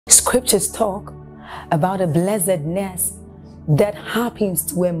Scriptures talk about a blessedness that happens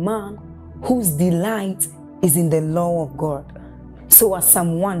to a man whose delight is in the law of God. So as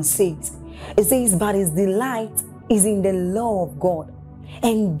Psalm 1 says, it says, but his delight is in the law of God,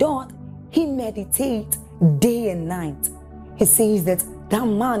 and doth he meditate day and night. He says that that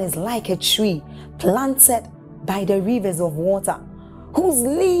man is like a tree planted by the rivers of water, whose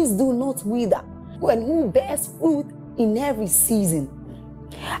leaves do not wither, and who bears fruit in every season.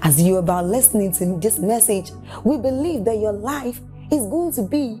 As you're about listening to this message, we believe that your life is going to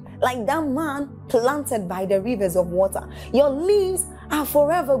be like that man planted by the rivers of water. Your leaves are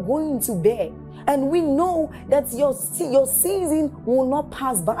forever going to bear. And we know that your season will not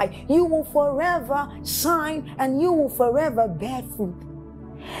pass by. You will forever shine and you will forever bear fruit.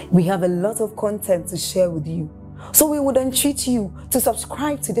 We have a lot of content to share with you. So we would entreat you to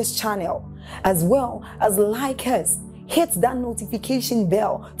subscribe to this channel, as well as like us. Hit that notification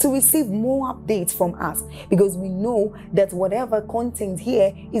bell to receive more updates from us, because we know that whatever content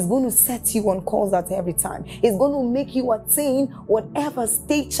here is going to set you on course at every time. It's going to make you attain whatever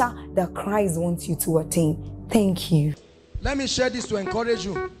stature that Christ wants you to attain. Thank you. Let me share this to encourage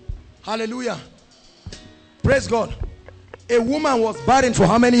you. Hallelujah. Praise God. A woman was barren for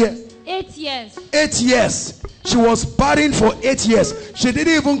how many years? 8 years. 8 years. She was barren for 8 years. She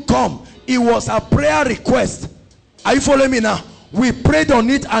didn't even come. It was a prayer request. Are you following me now? We prayed on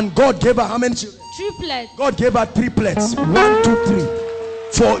it and God gave her how many children? Triplets. God gave her triplets. 1, 2, 3.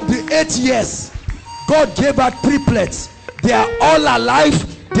 For the 8 years, God gave her triplets. They are all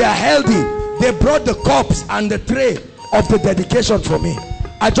alive. They are healthy. They brought the cups and the tray of the dedication for me.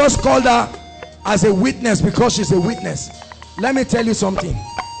 I just called her as a witness because she's a witness. Let me tell you something.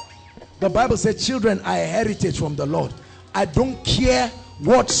 The Bible says children are a heritage from the Lord. I don't care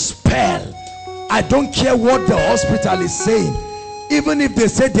what spell, I don't care what the hospital is saying. Even if they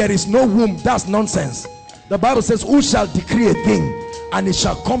say there is no womb, that's nonsense. The Bible says, who shall decree a thing, and it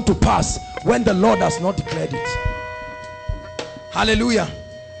shall come to pass when the Lord has not declared it. Hallelujah.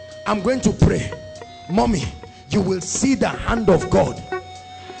 I'm going to pray. Mommy, you will see the hand of God.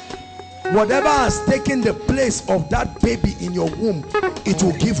 Whatever has taken the place of that baby in your womb, it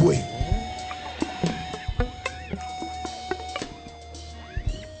will give way.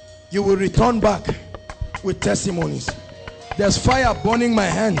 You will return back with testimonies. There's fire burning my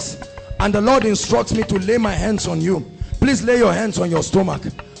hands, and the Lord instructs me to lay my hands on you. Please lay your hands on your stomach.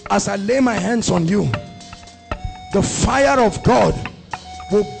 As I lay my hands on you, the fire of God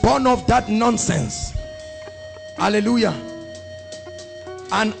will burn off that nonsense. Hallelujah.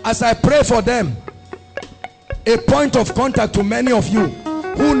 And as I pray for them, a point of contact to many of you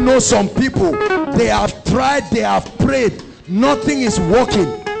who know some people, they have tried, they have prayed, nothing is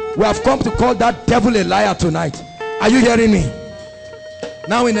working. We have come to call that devil a liar tonight. Are you hearing me?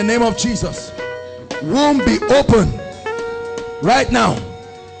 Now in the name of Jesus, womb be open right now.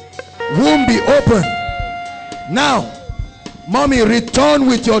 Womb be open now. Mommy, return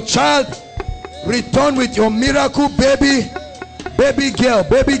with your child. Return with your miracle baby. Baby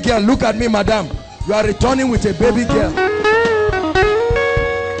girl, look at me, madam. You are returning with a baby girl.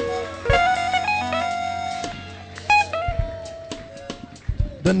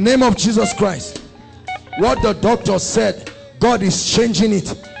 The name of Jesus Christ. What the doctor said, God is changing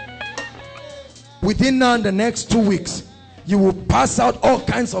it. Within now and the next 2 weeks, you will pass out all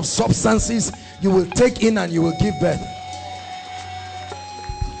kinds of substances you will take in and you will give birth.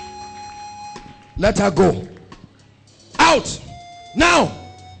 Let her go. Out. Now.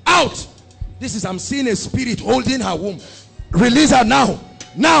 Out. This is, I'm seeing a spirit holding her womb. Release her now.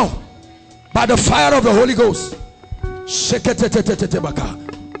 Now. By the fire of the Holy Ghost.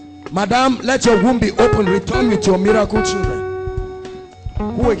 Madam, let your womb be open. Return with your miracle children.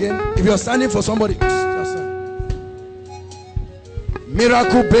 Who again? If you're standing for somebody, just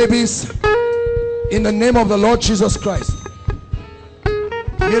miracle babies in the name of the Lord Jesus Christ.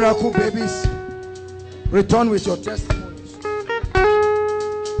 Miracle babies, return with your testimonies.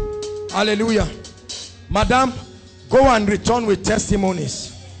 Hallelujah. Madam, go and return with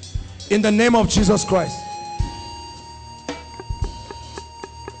testimonies in the name of Jesus Christ.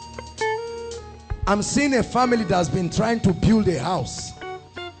 I'm seeing a family that has been trying to build a house.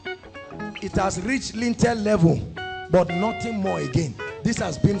 It has reached lintel level, but nothing more again. This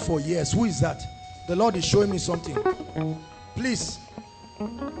has been for years. Who is that? The Lord is showing me something. Please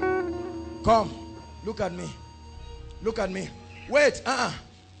come. Look at me. Look at me. Wait.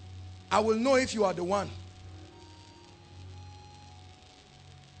 I will know if you are the one.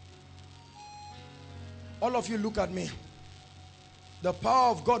 All of you, look at me. The power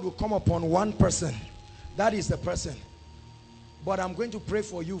of God will come upon one person. That is the person. But I'm going to pray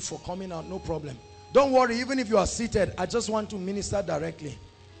for you for coming out, no problem. Don't worry, even if you are seated, I just want to minister directly.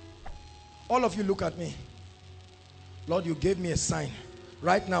 All of you look at me. Lord, you gave me a sign.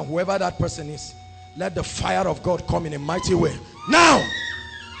 Right now, whoever that person is, let the fire of God come in a mighty way. Now!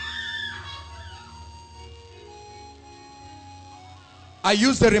 I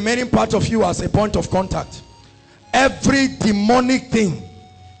use the remaining part of you as a point of contact. Every demonic thing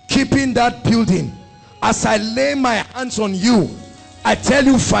keeping that building, as I lay my hands on you, I tell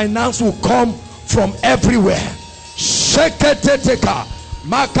you, finance will come from everywhere. Sheketeteka,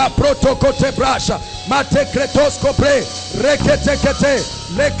 maka protokote brasha, mate kretoskopre, reketekete,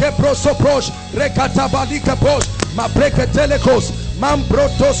 leke prosoprosh, rekatabalika posh, ma breketelekos, mam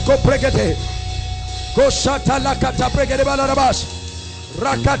brotoskopregete, koshata lakata bregede balarabash,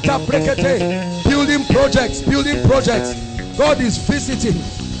 rakata brekete. Building projects, building projects. God is visiting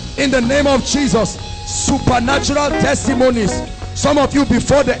in the name of Jesus. Supernatural testimonies. Some of you,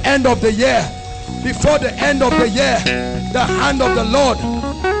 before the end of the year, before the end of the year, the hand of the Lord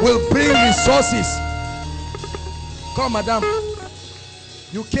will bring resources. Come, madam.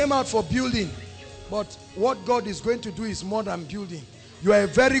 You came out for building, but what God is going to do is more than building. You are a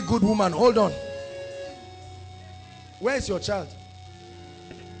very good woman. Hold on. Where is your child?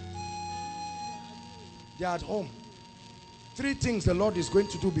 They are at home. 3 things the Lord is going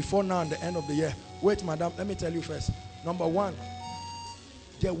to do before now and the end of the year. Wait, madam, let me tell you first. Number 1,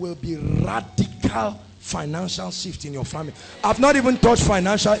 there will be radical financial shift in your family. I've not even touched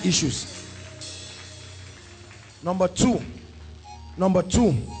financial issues. Number 2,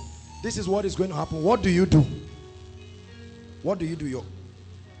 this is what is going to happen. What do you do? What do you do, yo?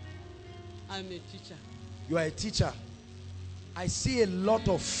 I'm a teacher. You are a teacher. I see a lot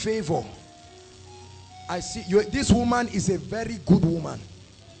of favor. I see you. This woman is a very good woman.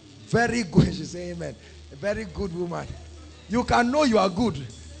 Very good. She say amen. A very good woman. You can know you are good.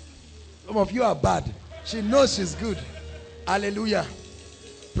 Some of you are bad. She knows she's good. Hallelujah.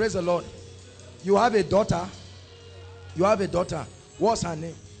 Praise the Lord. You have a daughter. You have a daughter. What's her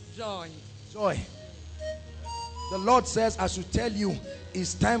name? Joy. Joy. The Lord says I should tell you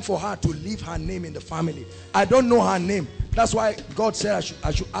it's time for her to leave her name in the family. I don't know her name. That's why God said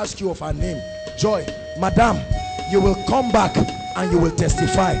I should ask you of her name. Joy. Madam, you will come back and you will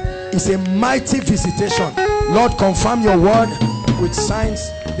testify. It's a mighty visitation. Lord, confirm your word with signs.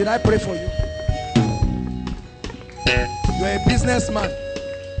 Did I pray for you? You're a businessman.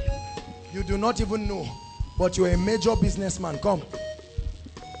 You do not even know, but you're a major businessman. Come.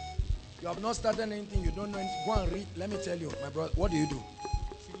 You have not started anything. You don't know anything. Go and read. Let me tell you, my brother. What do you do?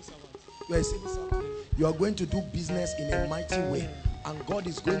 Civil servant. You are a civil servant. You are going to do business in a mighty way, and God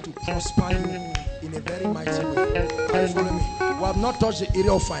is going to prosper you in a very mighty way. Are you following me? We have not touched the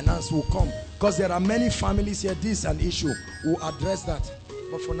area of finance. We'll come, because there are many families here. This is an issue. We'll address that.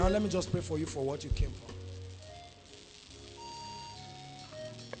 But for now, let me just pray for you for what you came for.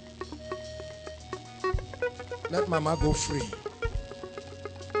 Let Mama go free.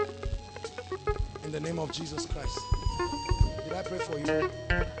 In the name of Jesus Christ. Did I pray for you?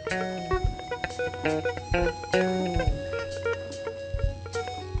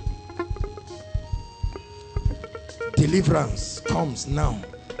 Deliverance comes now.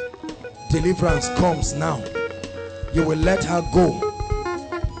 Deliverance comes now. You will let her go.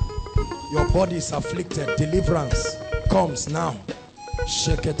 Your body is afflicted. Deliverance comes now.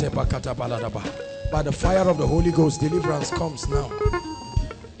 By the fire of the Holy Ghost, deliverance comes now.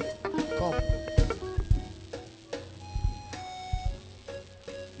 Come.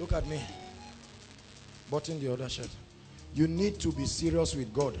 Look at me. Button the other shirt. You need to be serious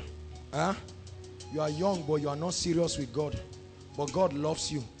with God. Huh? You are young, but you are not serious with God. But God loves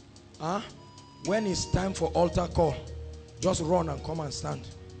you. Huh? When it's time for altar call, just run and come and stand.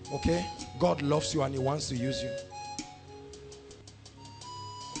 Okay? God loves you and He wants to use you.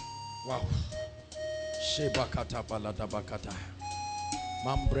 Wow.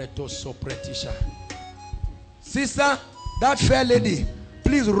 Sister, that fair lady,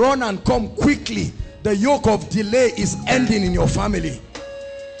 please run and come quickly. The yoke of delay is ending in your family.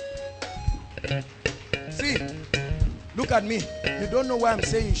 See, look at me. You don't know why I'm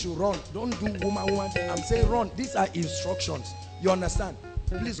saying you should run. Don't do woman. I'm saying run. These are instructions. You understand?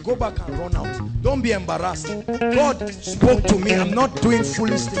 Please go back and run out. Don't be embarrassed. God spoke to me. I'm not doing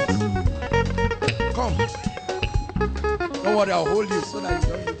foolish things. Come. Don't worry, I'll hold you so that you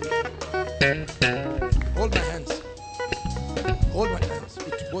don't do this. Hold my hands. Hold my hands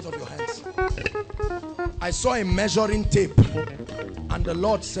with both of your hands. I saw a measuring tape, and the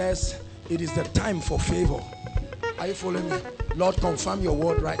Lord says it is the time for favor. Are you following me? Lord, confirm your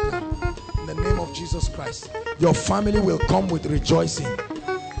word right now. In the name of Jesus Christ. your family will come with rejoicing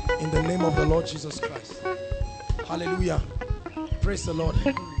in the name of the Lord Jesus Christ. Hallelujah. Praise the Lord.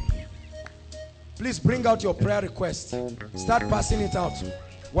 Please bring out your prayer request. Start passing it out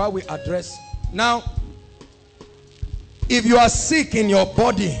while we address. Now, if you are sick in your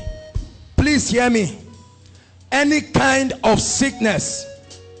body, please hear me. Any kind of sickness,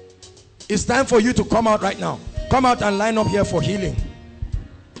 it's time for you to come out right now. Come out and line up here for healing.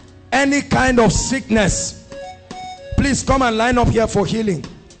 Any kind of sickness, please come and line up here for healing.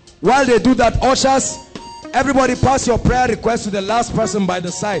 While they do that, ushers, everybody pass your prayer request to the last person by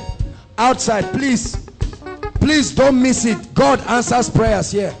the side. Outside, please. Please don't miss it. God answers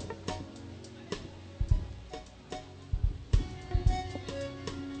prayers here.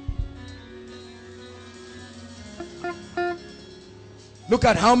 Look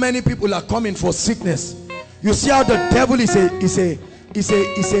at how many people are coming for sickness. You see how the devil is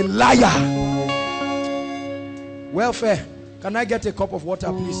a liar. Welfare. Can I get a cup of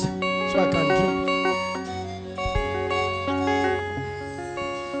water, please, so I can drink?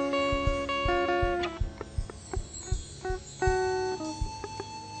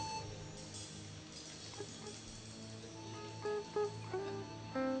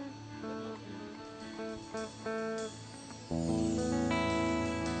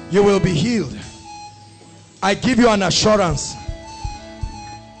 You will be healed. I give you an assurance.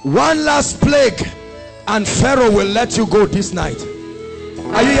 One last plague and Pharaoh will let you go this night.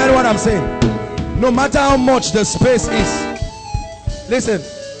 Are you hearing what I'm saying? No matter how much the space is. Listen.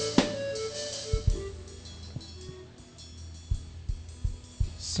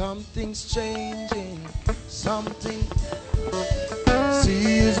 Something's changing. Something. See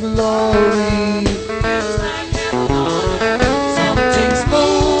His glory. Something's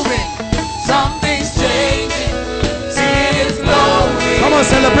moving. Something's changing. See His glory. Come on,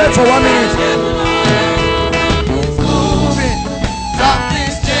 celebrate for 1 minute.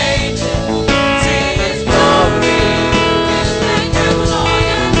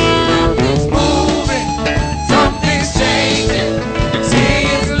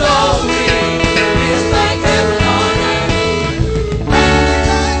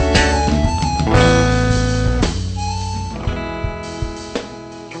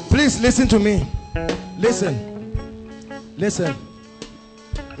 Listen to me. Listen.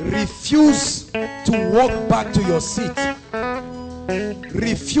 Refuse to walk back to your seat.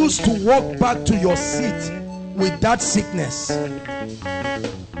 Refuse to walk back to your seat with that sickness.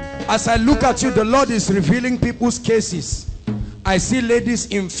 As I look at you, the Lord is revealing people's cases. I see ladies'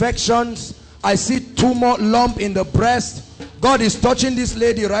 infections. I see tumor, lump in the breast. God is touching this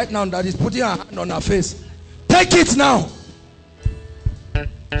lady right now that is putting her hand on her face. Take it now.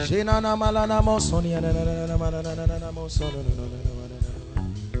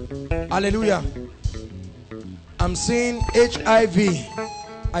 Hallelujah. I'm seeing HIV.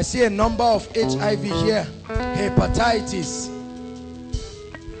 I see a number of HIV here. Hepatitis.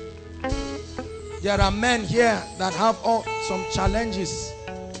 There are men here that have some challenges.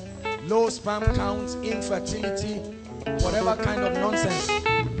 Low sperm counts, infertility, whatever kind of nonsense.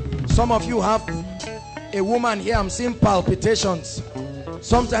 Some of you have a woman here. I'm seeing palpitations.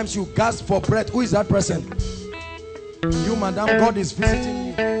 Sometimes you gasp for breath. Who is that person? You, madam. God is visiting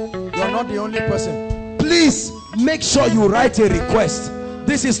you. You are not the only person. Please make sure you write a request.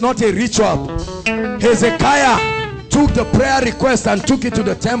 This is not a ritual. Hezekiah took the prayer request and took it to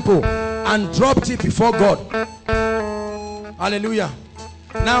the temple and dropped it before God. Hallelujah.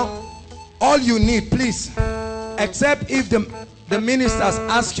 Now, all you need, please, except if the ministers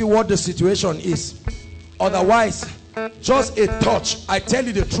ask you what the situation is. Otherwise, just a touch. I tell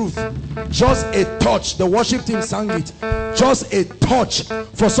you the truth, just a touch. The worship team sang it. Just a touch.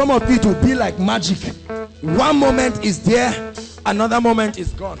 For some of you to be like magic. One moment is there, another moment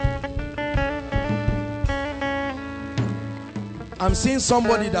is gone. I'm seeing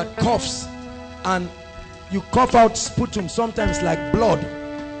somebody that coughs and you cough out sputum, sometimes like blood.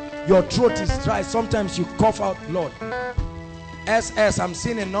 Your throat is dry, sometimes you cough out blood. SS, I'm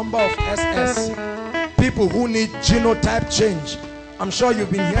seeing a number of SS. People who need genotype change. I'm sure you've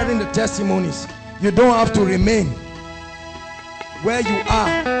been hearing the testimonies. You don't have to remain where you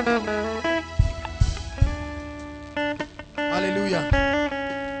are. Hallelujah.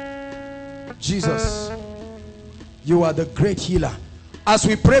 Jesus, you are the great healer. As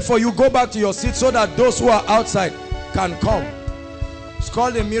we pray for you, go back to your seat so that those who are outside can come. It's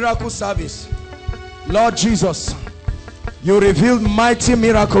called a miracle service. Lord Jesus, you revealed mighty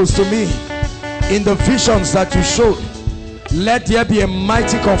miracles to me in the visions that you showed. Let there be a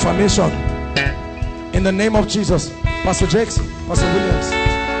mighty confirmation in the name of Jesus. Pastor Jakes, Pastor Williams.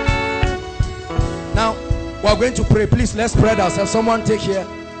 Now, We're going to pray. Please, let's spread ourselves. Someone take here.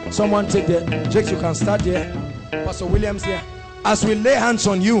 Someone take there. Jake, you can start there. Pastor Williams here. As we lay hands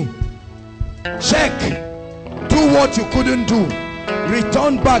on you, check. Do what you couldn't do.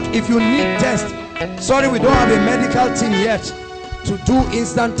 Return back if you need test. Sorry, we don't have a medical team yet to do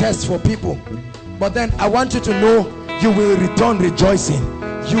instant tests for people. But then I want you to know you will return rejoicing.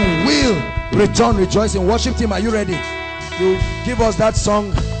 You will return rejoicing. Worship team, are you ready? You give us that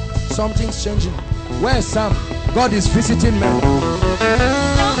song. Something's changing. Where's Sam? God is visiting men.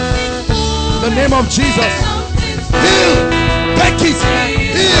 The name of Jesus. Heal. Take it.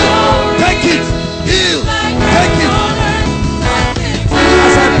 Heal. Take it. Heal. Take it.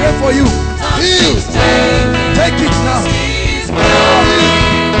 As I pray for you, heal. Take it now. Heal.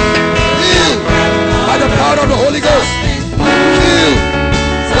 Heal. By the power of the Holy Ghost. Heal.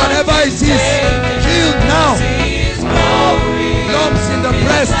 Whatever it is, heal now. Lumps in the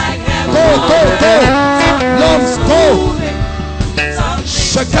breast. Go, go, go. Lumps, go.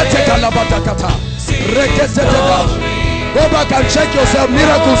 Go back and check yourself.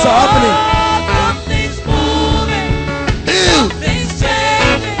 Miracles are happening. Heal.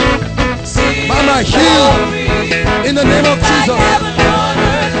 Mama, heal. In the name of Jesus.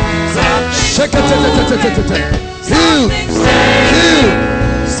 Heal. Heal.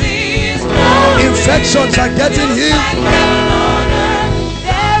 Infections are getting healed.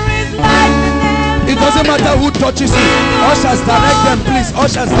 It doesn't matter who touches you. Ushers, direct them, please.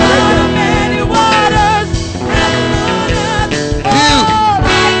 Ushers, direct them. Heal.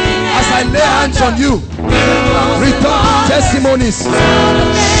 As I lay hands on you, return testimonies.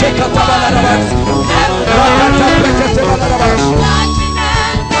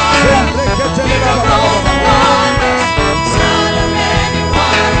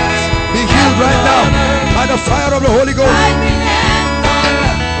 Be healed right now by the fire of the Holy Ghost.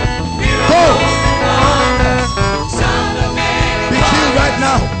 Go. Be healed right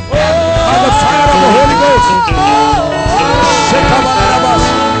now by the fire of the Holy Ghost.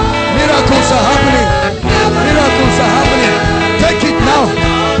 Miracles are happening. Miracles are happening. Take it now.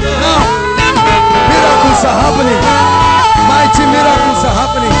 Now. Miracles are happening. Mighty miracles are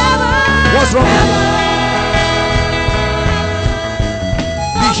happening. What's wrong with you?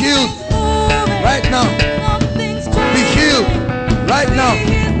 Be healed right now. Be healed right now.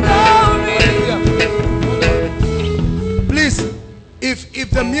 Please,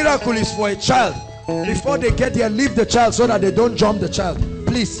 if the miracle is for a child, before they get there, leave the child so that they don't jump the child.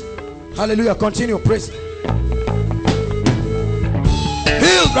 Please. Hallelujah. Continue. Praise.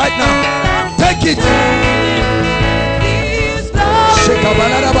 Healed right now. Take it.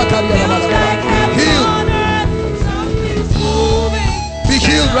 Healed. Be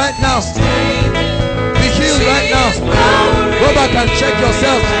healed right now. Be healed right now. Go back and check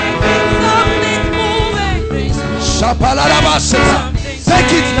yourself.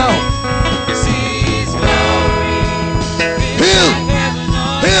 Take it now. Healed.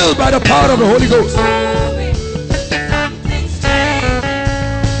 Healed by the power of the Holy Ghost.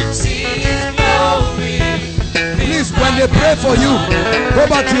 Please, when they pray for you, go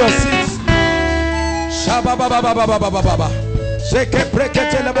back to your seats.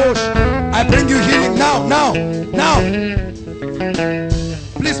 I bring you healing now, now, now.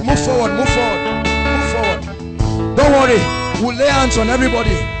 Please move forward, move forward, move forward. Don't worry, we'll lay hands on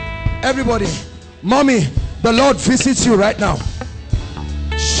everybody. Everybody. Mommy, the Lord visits you right now.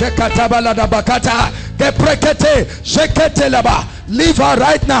 Leave her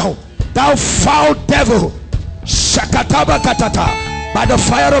right now, thou foul devil. By the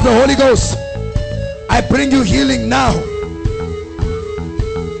fire of the Holy Ghost, I bring you healing now.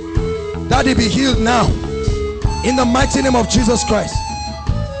 Daddy, be healed now in the mighty name of Jesus Christ.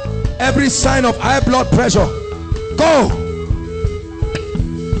 Every sign of high blood pressure, go.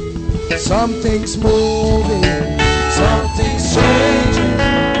 Something's moving, something's changing.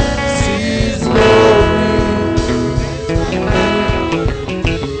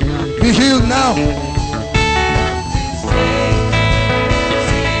 Be healed now.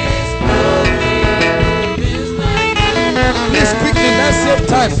 Please quickly, let's save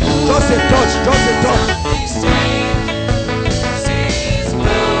time. Just a touch, just a touch.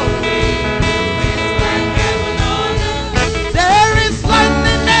 There is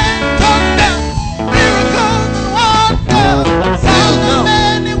lightning and thunder, miracles and wonder, sound of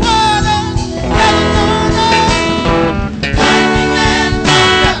many waters, heaven on earth. Lightning and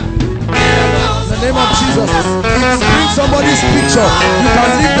thunder, miracles In the name of Jesus. Bring somebody's picture. You can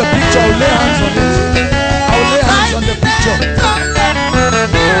leave the picture. I'll lay hands on it. I'll lay hands on the picture.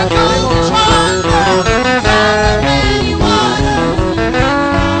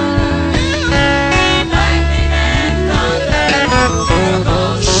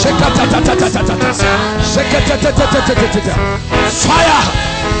 Fire!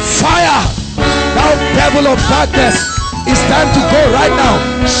 Fire! Thou devil of darkness, it's time to go right now.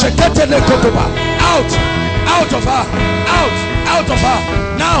 Out! Out of her! Out! Out of her!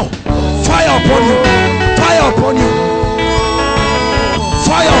 Now! Fire upon you! Fire upon you!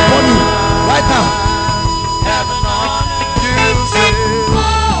 Fire upon you! Right now!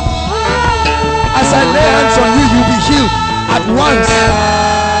 As I lay hands on you, you'll be healed at once.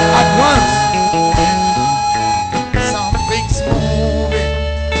 At once. Something's moving,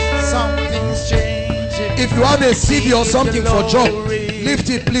 something's changing. If you have a CD or something for job, lift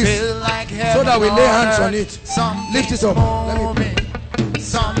it please, so that we lay hands on it. Lift it up. Let me pray.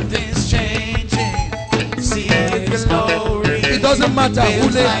 Something's changing. See His glory. It doesn't matter who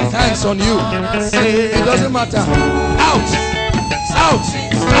lays hands on you. It doesn't matter. Out. Out.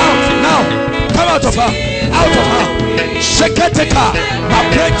 Out. Now. Come out of her. Out of her. Sheketeka.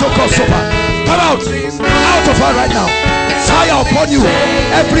 Come out. Out of her right now. Fire upon you.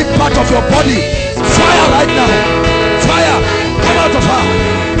 Every part of your body. Fire right now. Fire. Come out of her.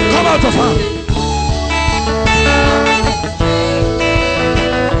 Come out of her.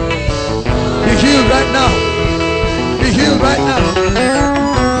 Be healed right now. Be healed right now.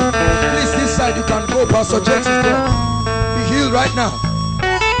 Please, this side you can go. Pastor James is there. Be healed right now.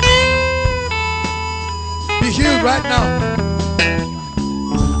 Be healed right now.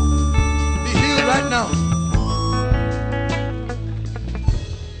 Be healed right now.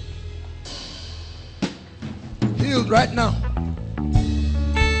 Healed right now.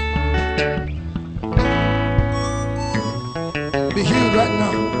 Be healed right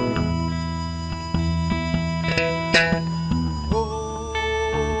now.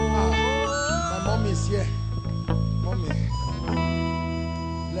 My mom is here. Mommy.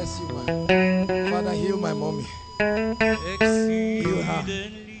 Bless you, man. Father, heal my mommy. Heal her.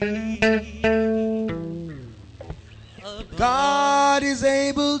 God is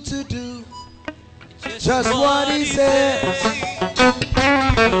able to do just what He says.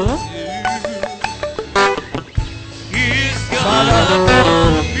 Father,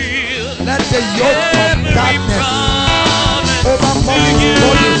 let the yoke of darkness over mommy's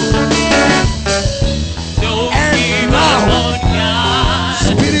body and now.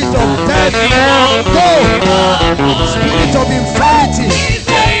 Spirit of death, go. Spirit of infirmity,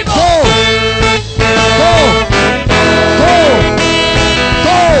 go. Go. Go.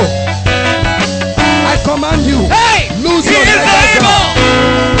 Go. I command you, lose your leg right now.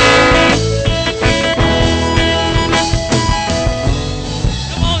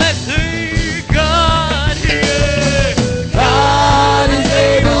 Come on, let's see God here. God is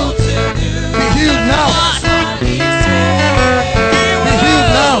able to be healed now. Be healed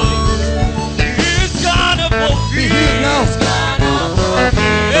now. Be healed now.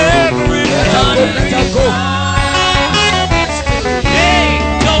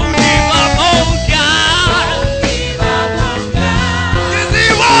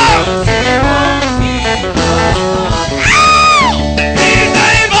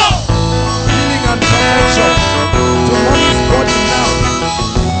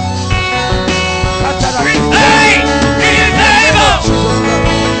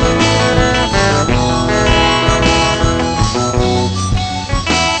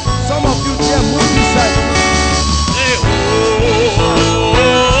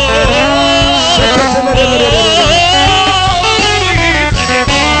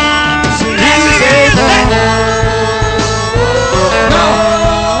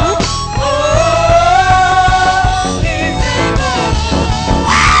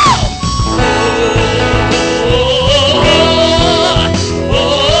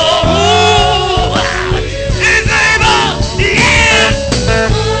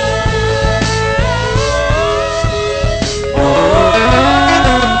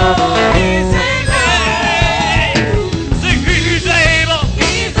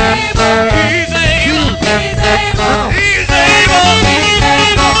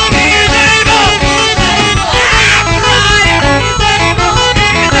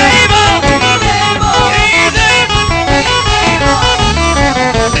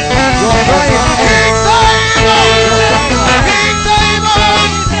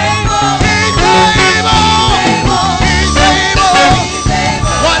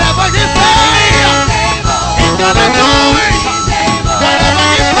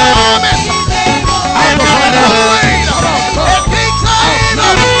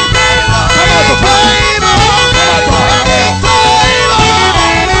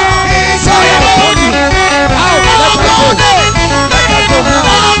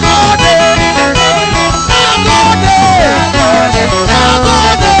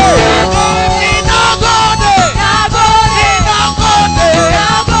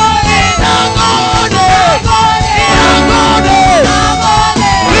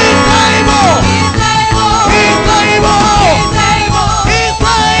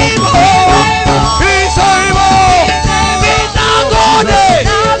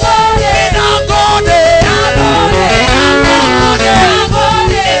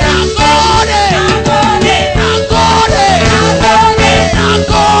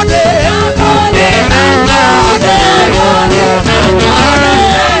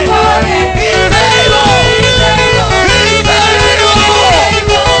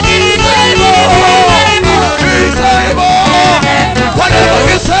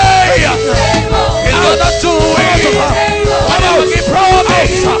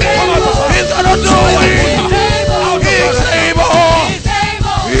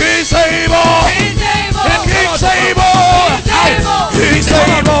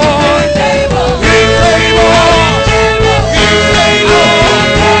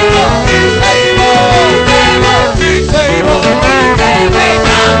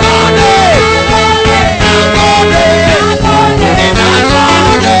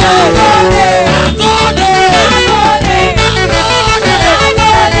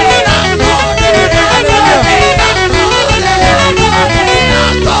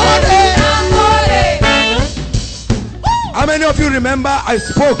 I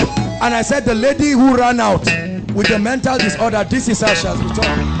spoke and I said the lady who ran out with the mental disorder, this is her, shall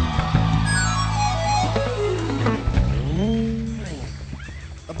return.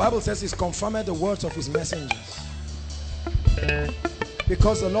 The Bible says he's confirmed the words of his messengers.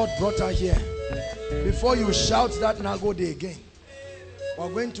 Because the Lord brought her here. Before you shout that Nago Day again, we're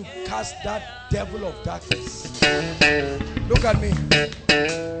going to cast that devil of darkness. Look at me.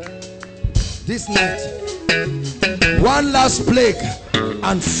 This night, one last plague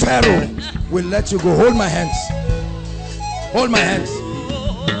and Pharaoh will let you go. Hold my hands. Hold my hands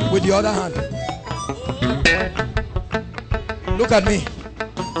with the other hand. Look at me.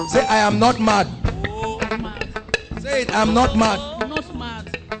 Say, I am not mad. Say it, I am not mad. Not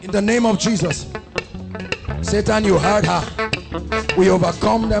mad. In the name of Jesus. Satan, you heard her. We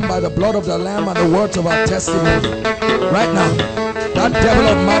overcome them by the blood of the Lamb and the words of our testimony. Right now, that devil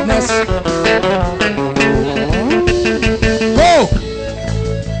of madness, go!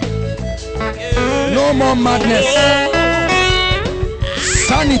 No more madness.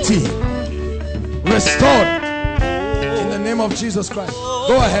 Sanity restored in the name of Jesus Christ.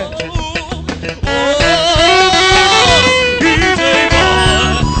 Go ahead.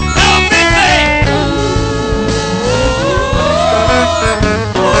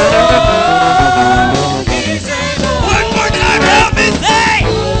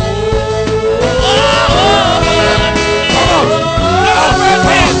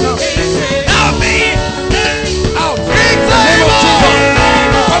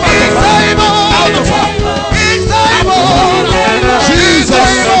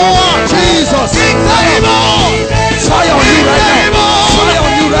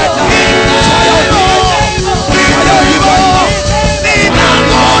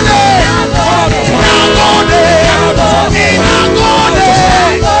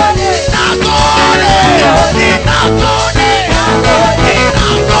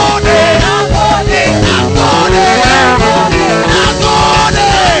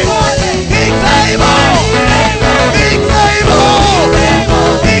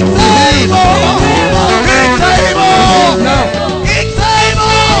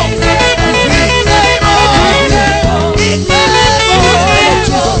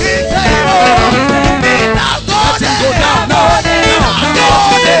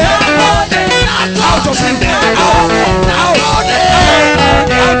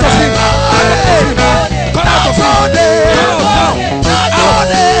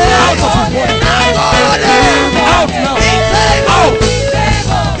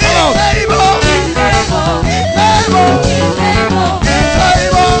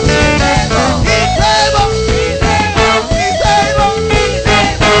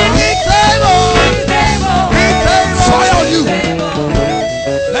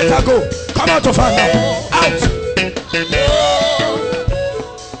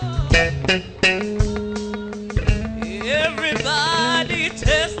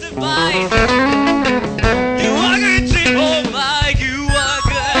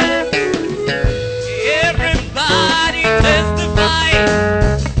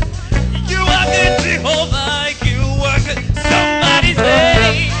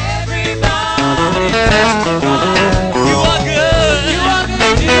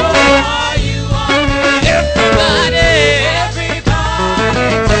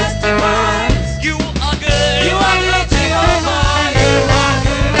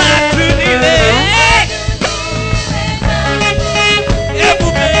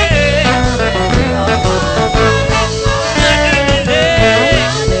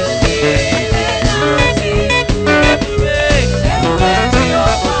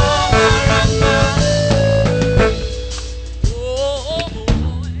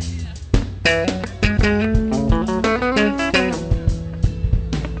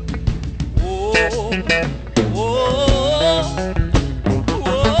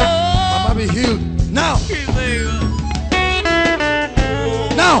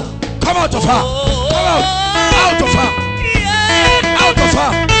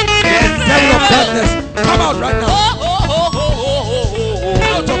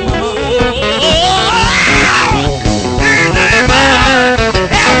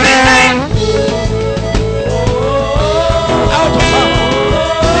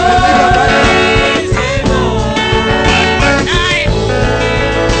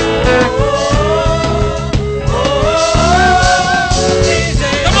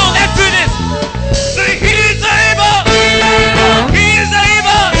 Say he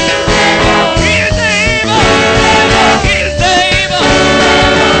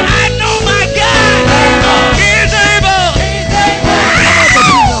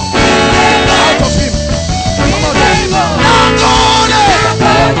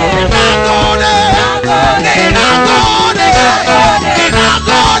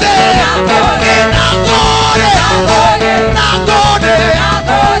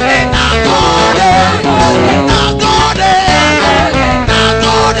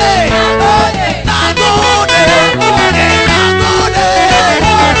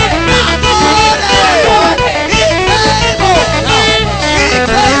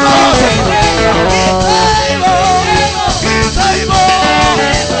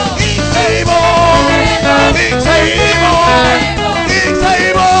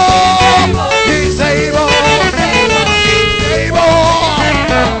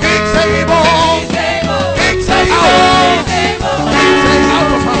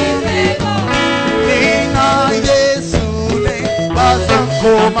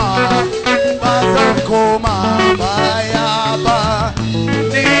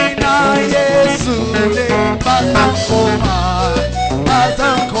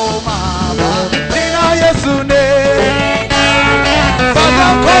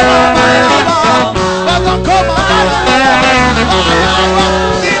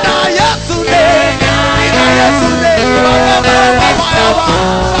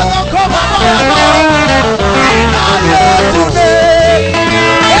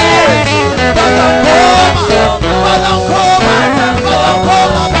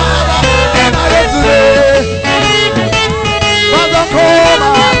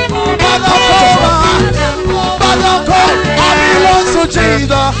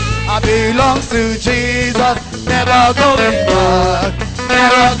I belong to Jesus, never going back,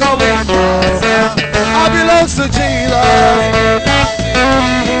 never going back. I belong to Jesus,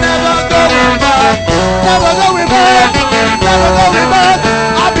 never going back, never going back, never going back.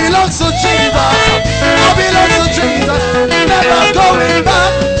 I belong to Jesus, I belong to Jesus, never going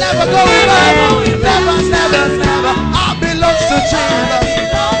back, never going back, never, never, never. I belong to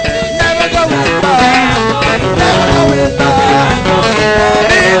Jesus, never going back, never going back.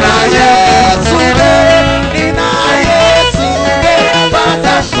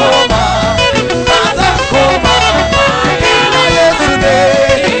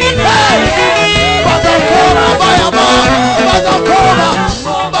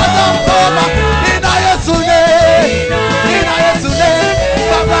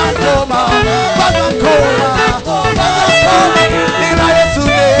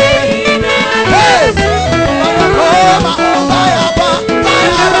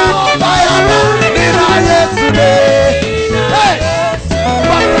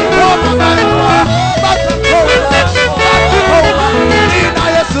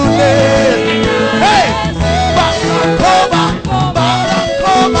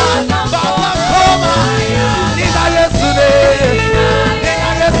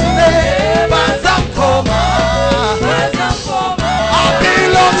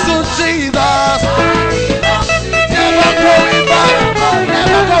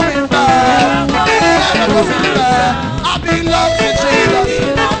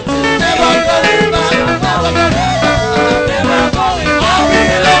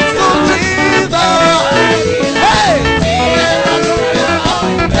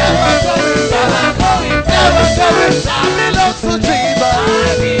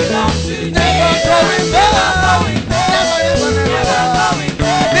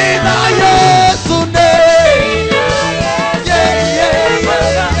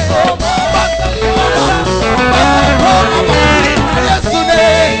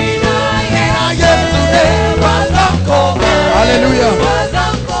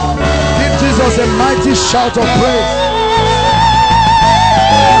 A mighty shout of praise.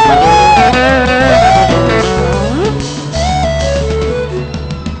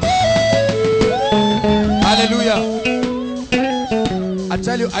 Hallelujah. I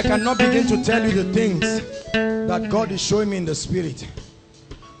tell you, I cannot begin to tell you the things that God is showing me in the spirit.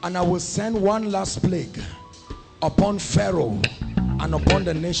 And I will send one last plague upon Pharaoh and upon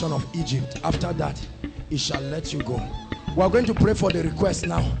the nation of Egypt. After that, he shall let you go. We are going to pray for the request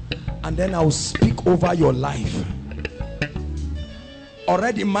now, and then I will speak over your life.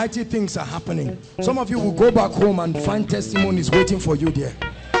 Already mighty things are happening. Some of you will go back home and find testimonies waiting for you there.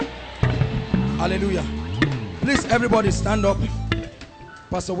 Hallelujah. Please, everybody stand up.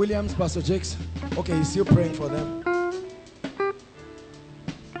 Pastor Williams, Pastor Jakes. Okay, he's still praying for them.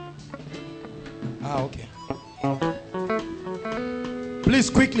 Okay. Please,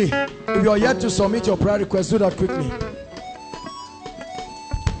 quickly, if you are yet to submit your prayer request, do that quickly.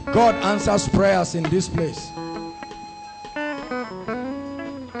 God answers prayers in this place.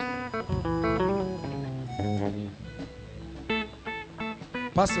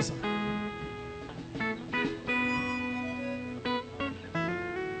 Pastor, sir.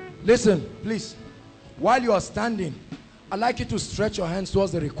 Listen, please. While you are standing, I'd like you to stretch your hands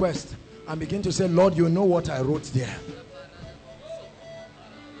towards the request and begin to say, Lord, you know what I wrote there.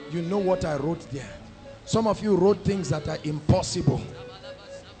 You know what I wrote there. Some of you wrote things that are impossible.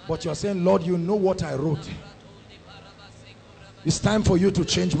 But you're saying, Lord, you know what I wrote. It's time for you to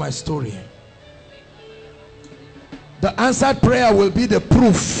change my story. The answered prayer will be the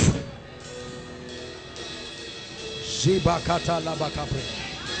proof.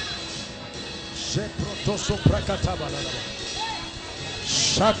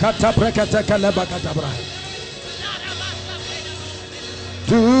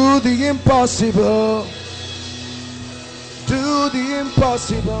 Do the impossible. Do the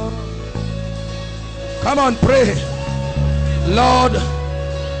impossible. Come on, pray. Lord,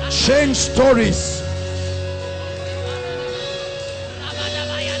 change stories.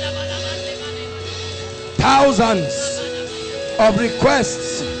 Thousands of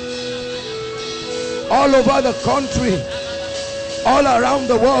requests all over the country, all around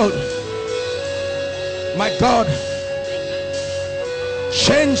the world. My God,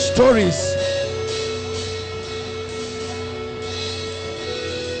 Change stories.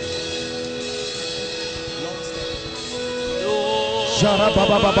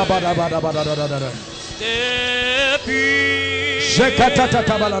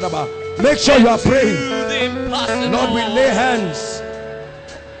 Make sure you are praying. Lord, we lay hands.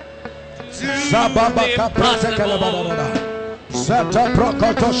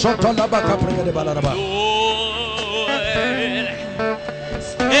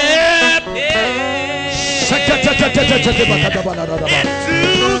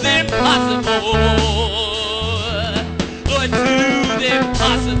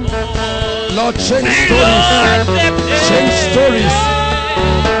 Lord, change stories. Change stories.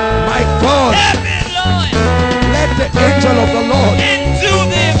 My God, let the angel of the Lord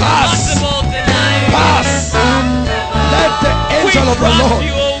pass. Pass. Let the angel of the Lord.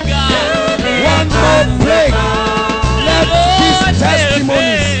 One more plague. Let these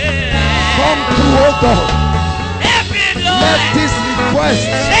testimonies come through, oh God. Let this request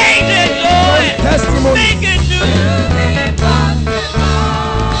testimony.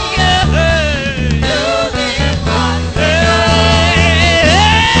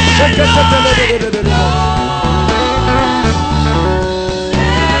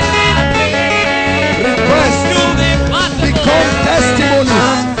 Request become testimonies.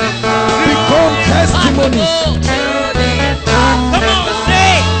 Become testimonies.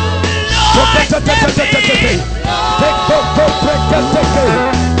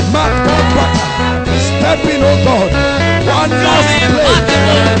 Step in, oh God. One last play.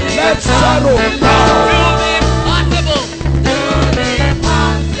 Let sorrow bow.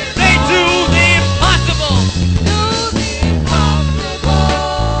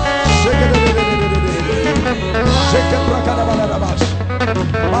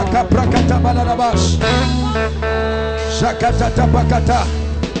 Shakata pakata,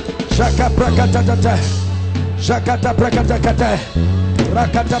 shaka prakata, shakata prakata kata,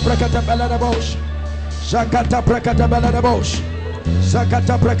 rakata prakata baladabosh, shakata prakata baladabosh,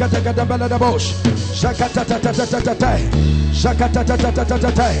 shakata prakata kata baladabosh, shakata tata, shakata tata,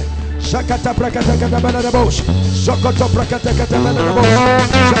 shakata prakata kata baladabosh, shokoto prakata kata baladabosh,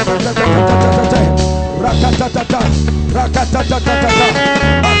 shakata tata, rakata tata, rakata tata,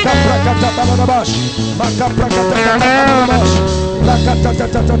 makaprakata baladabosh, makaprakata kata baladabosh, rakata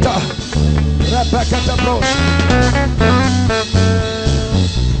tata, rapakata brosh.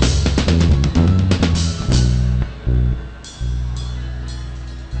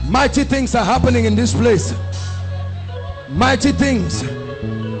 Mighty things are happening in this place. Mighty things.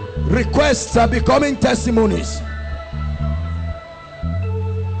 Requests are becoming testimonies.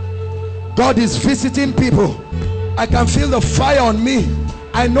 God is visiting people. I can feel the fire on me.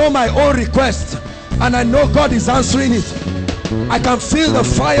 I know my own request and I know God is answering it. I can feel the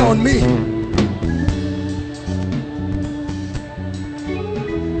fire on me.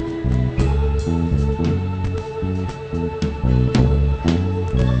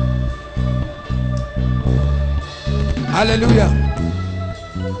 Hallelujah.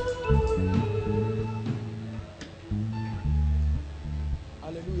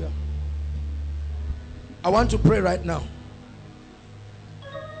 Hallelujah. I want to pray right now.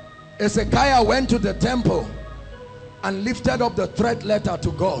 Hezekiah went to the temple and lifted up the threat letter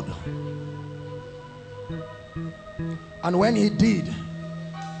to God. And when he did,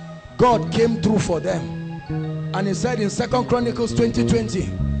 God came through for them. And he said in 2 Chronicles 20:20,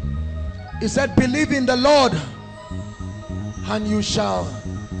 he said, believe in the Lord and you shall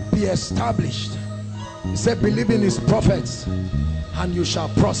be established. He said, believe in his prophets and you shall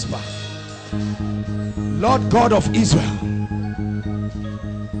prosper. Lord God of Israel,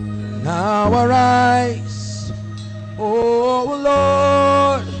 now arise, oh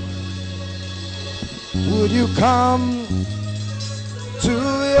Lord, would you come to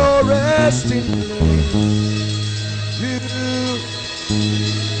your resting place, you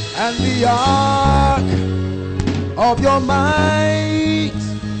and the ark of your might,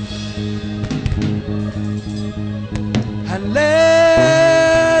 and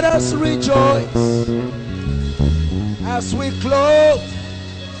let us rejoice as we clothe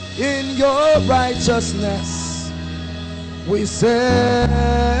in your righteousness. We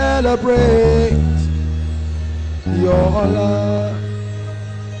celebrate your love.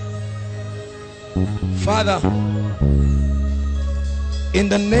 Father, in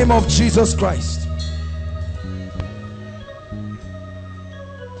the name of Jesus Christ,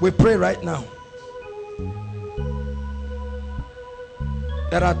 we pray right now.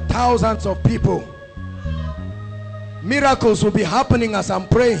 There are thousands of people. Miracles will be happening as I'm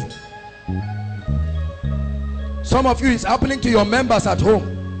praying. Some of you, it's happening to your members at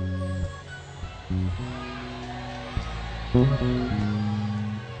home.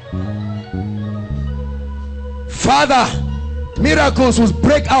 Father, miracles will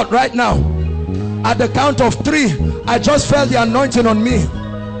break out right now. At the count of 3, I just felt the anointing on me.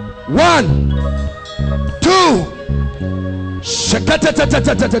 1, 2.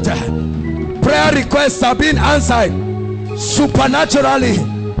 Prayer requests are being answered supernaturally.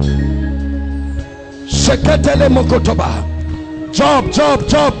 Job, job,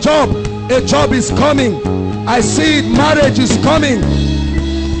 job, job. A job is coming. I see it. Marriage is coming.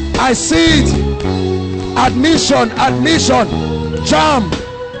 I see it. Admission, admission. Jam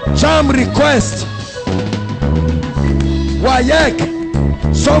request.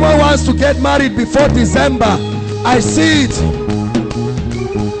 Wayek. Someone wants to get married before December. I see it.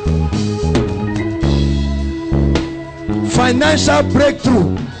 Financial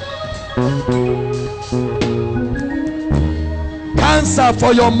breakthrough. Cancer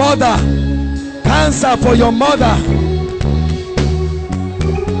for your mother. Cancer for your mother.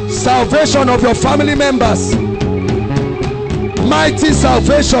 Salvation of your family members. Mighty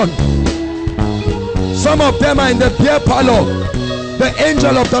salvation. Some of them are in the beer parlor. The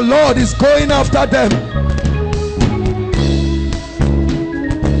angel of the Lord is going after them.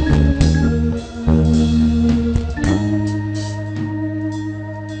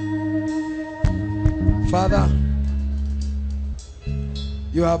 Father,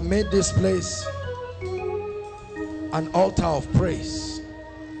 you have made this place an altar of praise,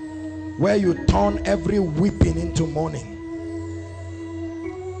 where you turn every weeping into mourning.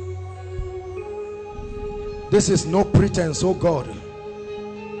 This is no pretense, oh God.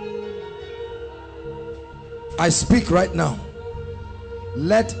 I speak right now.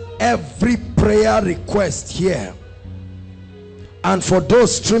 Let every prayer request here, and for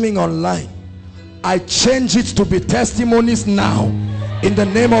those streaming online, I change it to be testimonies now in the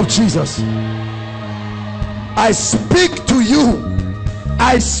name of Jesus. I speak to you.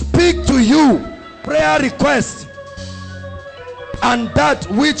 I speak to you. Prayer request, and that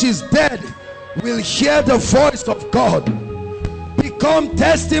which is dead will hear the voice of God, become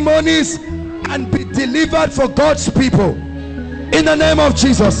testimonies, and be delivered for God's people in the name of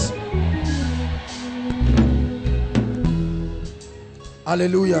Jesus.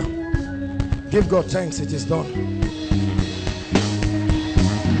 Hallelujah. Give God thanks. It is done.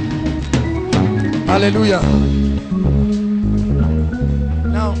 Hallelujah.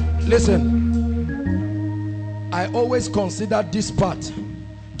 Now listen, I always consider this part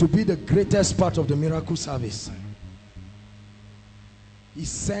to be the greatest part of the miracle service. He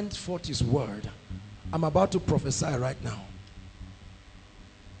sent forth his word. I'm about to prophesy right now.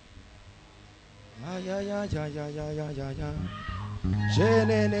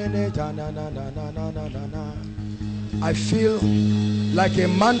 I feel like a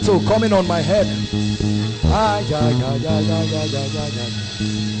mantle coming on my head.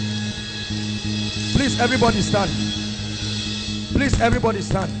 Please everybody stand. Please everybody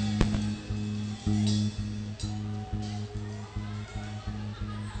stand.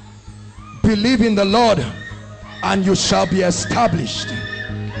 Believe in the Lord and you shall be established.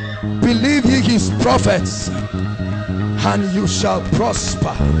 Believe ye his prophets and you shall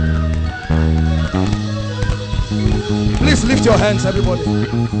prosper. Please lift your hands, everybody.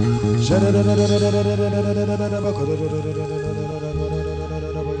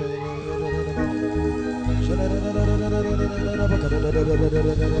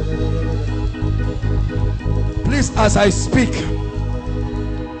 Please, as I speak,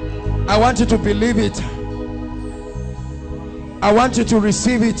 I want you to believe it. I want you to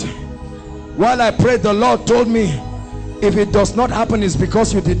receive it. While I prayed, the Lord told me, if it does not happen, it's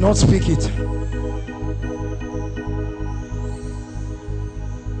because you did not speak it.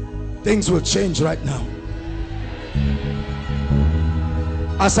 Things will change right now.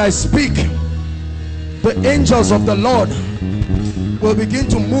 As I speak, the angels of the Lord will begin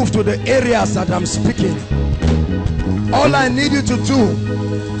to move to the areas that I'm speaking. All I need you to do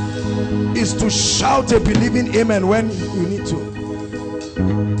is to shout a believing amen when you need to.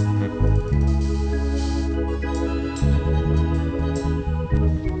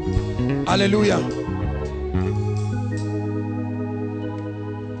 Hallelujah.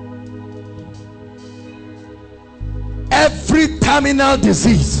 Every terminal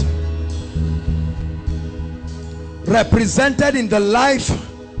disease represented in the life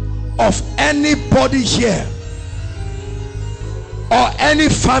of anybody here or any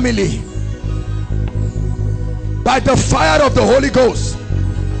family, by the fire of the Holy Ghost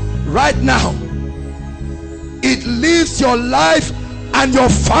right now, it leaves your life and your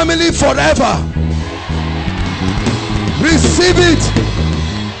family forever. Receive it.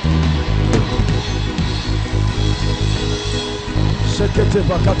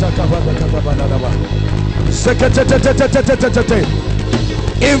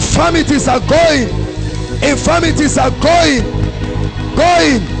 Infirmities are going. Infirmities are going.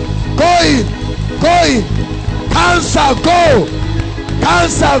 Going. Cancer, go.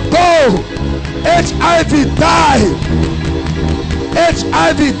 Cancer, go. HIV, die.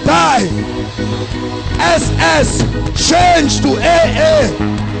 HIV, die. SS, change to AA.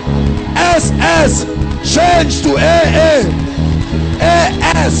 SS, change to AA.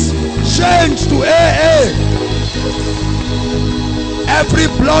 AS, change to AA. Every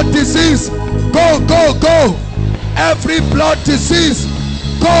blood disease, go. Every blood disease,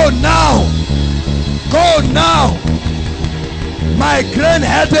 go now. Go now. Migraine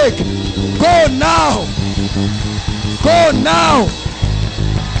headache, go now. Go now.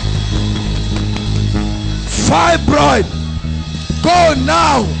 Fibroid, go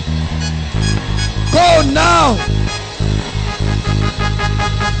now. Go now.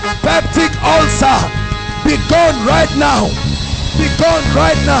 Peptic ulcer, be gone right now. Be gone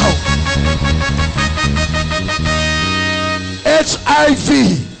right now. HIV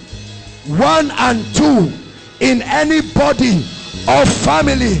 1 and 2 in any body or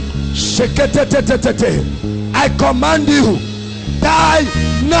family, I command you, die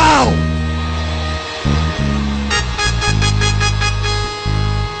now.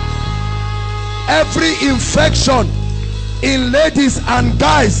 Every infection in ladies and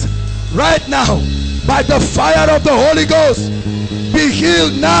guys right now, by the fire of the Holy Ghost, be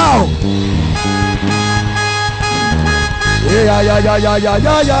healed now.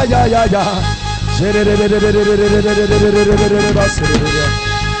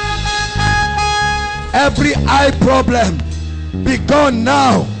 Every eye problem, be gone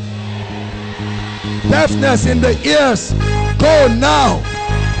now. Deafness in the ears, go now.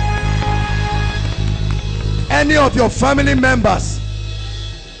 Any of your family members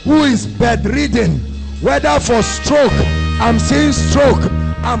who is bedridden, whether for stroke, I'm seeing stroke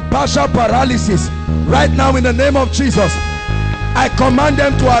and partial paralysis right now, in the name of Jesus, I command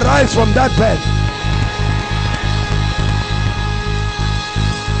them to arise from that bed.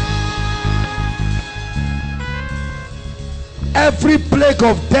 Every plague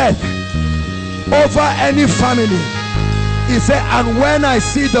of death over any family, he said, and when I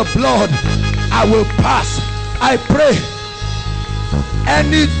see the blood, I will pass. I pray,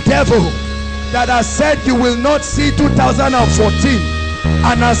 any devil that has said you will not see 2014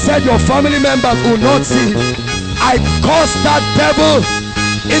 and has said your family members will not see, I curse that devil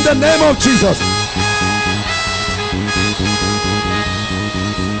in the name of Jesus.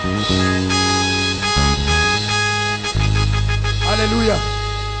 Hallelujah.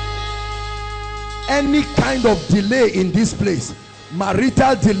 Any kind of delay in this place,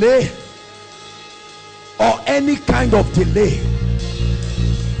 marital delay or any kind of delay,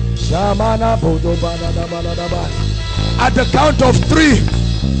 at the count of 3,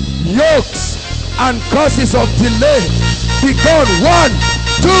 yokes and causes of delay be gone. 1,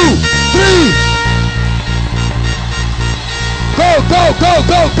 2, 3.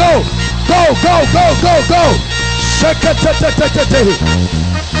 Go.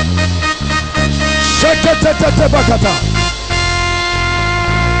 Shake it.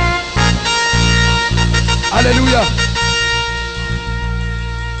 Hallelujah.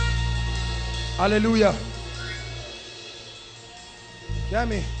 Hallelujah. Hear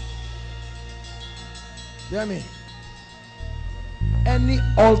me. Hear me. Any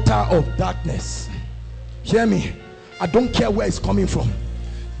altar of darkness, hear me, I don't care where it's coming from,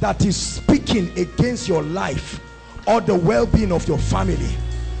 that is speaking against your life or the well-being of your family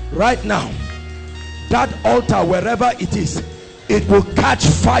right now, that altar, wherever it is, it will catch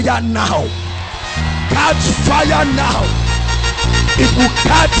fire now. Catch fire now. It will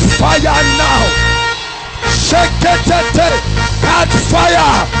catch fire now. Shake it. Catch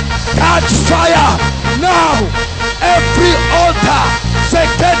fire. Catch fire now. Every altar,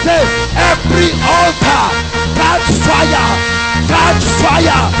 every altar, catch fire. Catch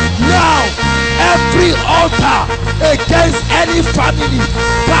fire now. Every altar against any family,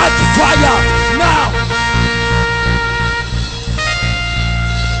 catch fire now.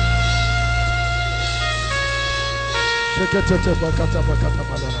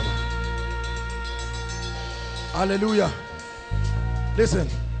 Hallelujah. Listen,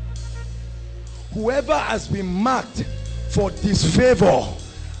 whoever has been marked for disfavor,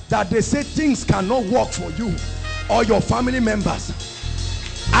 that they say things cannot work for you or your family members,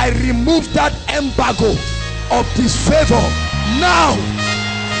 I remove that embargo of disfavor now.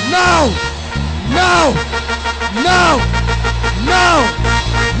 Now. Now.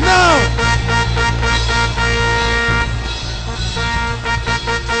 Now.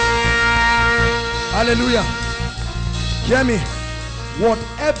 Hallelujah. Hear me.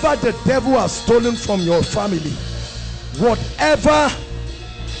 Whatever the devil has stolen from your family, whatever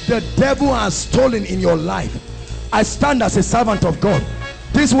the devil has stolen in your life, I stand as a servant of God.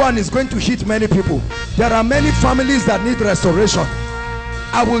 This one is going to hit many people. There are many families that need restoration.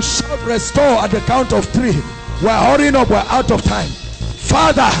 I will shout restore at the count of 3. We're hurrying up, we're out of time.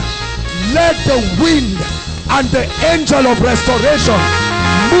 Father, let the wind and the angel of restoration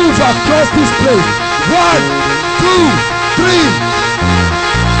move across this place. 1, 2, 3.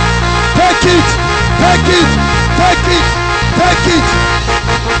 Take it, take it, take it, take it.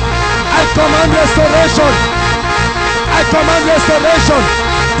 I command restoration. I command restoration.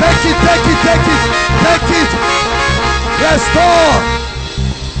 Take it, take it, take it, take it. Restore.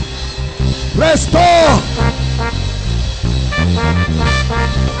 Restore.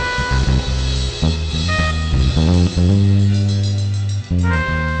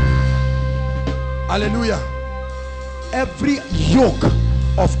 Hallelujah. Every yoke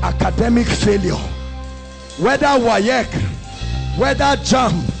of academic failure, whether WAEC, whether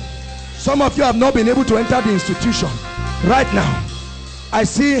JAMB, some of you have not been able to enter the institution. Right now I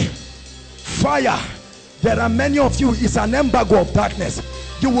see fire. There are many of you, it's an embargo of darkness.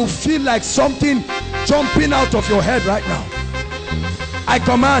 You will feel like something jumping out of your head right now. I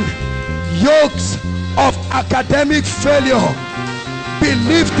command yokes of academic failure be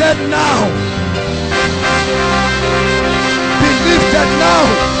lifted now. Be lifted now.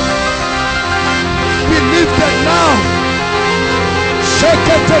 Be lifted now.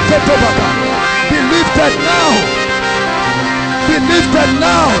 Be lifted now. Be lifted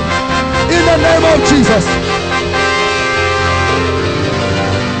now. In the name of Jesus.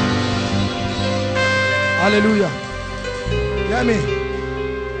 Hallelujah. Hear me.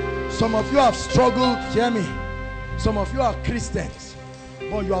 Some of you have struggled. Hear me. Some of you are Christians,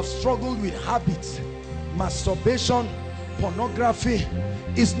 but you have struggled with habits, masturbation, pornography.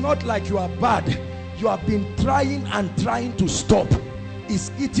 It's not like you are bad. You have been trying and trying to stop.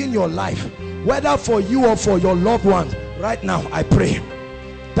 It's eating your life, whether for you or for your loved ones. Right now I pray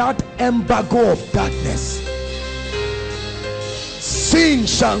that embargo of darkness, sin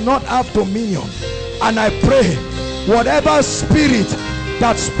shall not have dominion. And I pray whatever spirit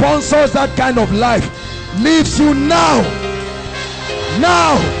that sponsors that kind of life leaves you now.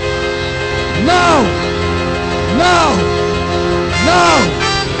 Now. Now. Now. Now.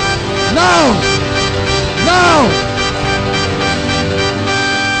 Now. Now.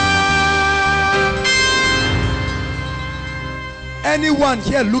 Anyone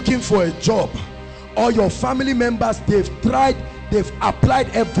here looking for a job, or your family members, they've tried, they've applied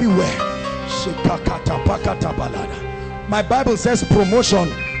everywhere. My Bible says promotion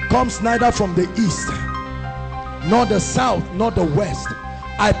comes neither from the east, nor the south, nor the west.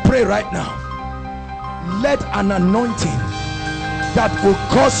 I pray right now, let an anointing that will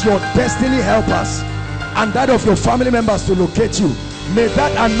cause your destiny helpers and that of your family members to locate you, may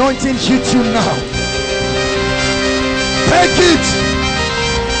that anointing hit you now. Take it.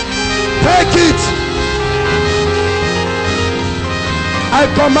 Take it. I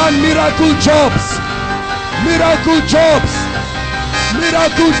command miracle jobs. Miracle jobs.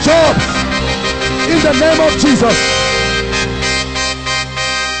 Miracle jobs. In the name of Jesus.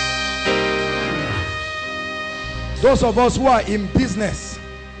 Those of us who are in business,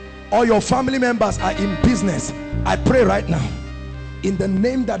 or your family members are in business, I pray right now, in the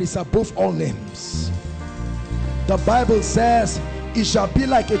name that is above all names. The Bible says, it shall be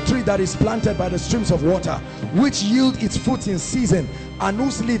like a tree that is planted by the streams of water, which yield its fruit in season, and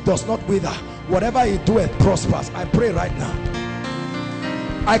whose leaf does not wither. Whatever he doeth prospers. I pray right now,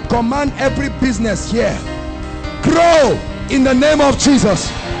 I command every business here, grow in the name of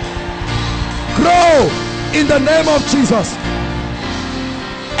Jesus. Grow in the name of Jesus.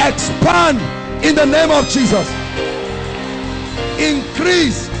 Expand in the name of Jesus.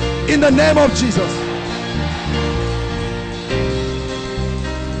 Increase in the name of Jesus.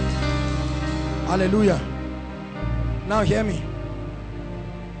 Hallelujah. Now hear me.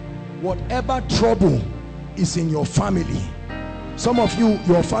 Whatever trouble is in your family, some of you,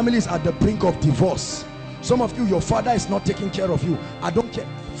 your family is at the brink of divorce. Some of you, your father is not taking care of you. I don't care.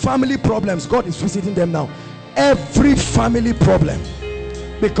 Family problems, God is visiting them now. Every family problem,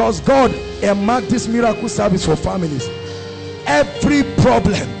 because God earmarked this miracle service for families. Every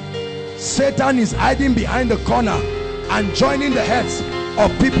problem, Satan is hiding behind the corner and joining the heads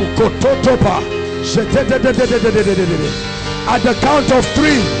of people. At the count of 3,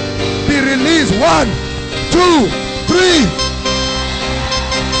 be released. 1, 2, 3.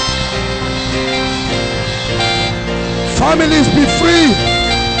 Families be free.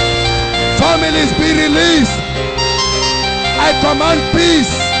 Families be released. I command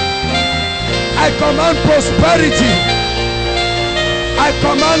peace. I command prosperity. I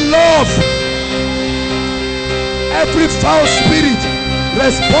command love. Every foul spirit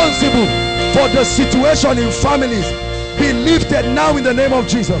responsible for the situation in families be lifted now in the name of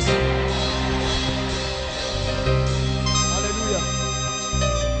Jesus. Hallelujah.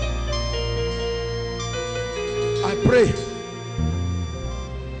 I pray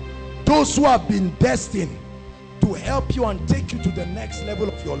those who have been destined to help you and take you to the next level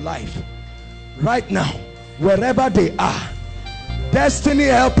of your life, right now, wherever they are, destiny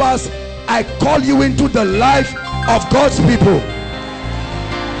helpers, I call you into the life of God's people.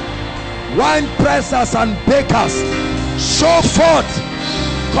 Wine pressers and bakers, show forth,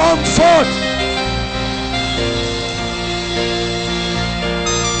 come forth.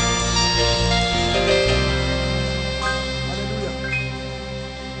 Hallelujah.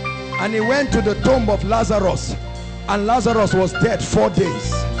 And he went to the tomb of Lazarus, and Lazarus was dead 4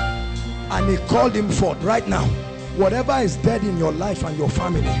 days, and he called him forth. Right now, whatever is dead in your life and your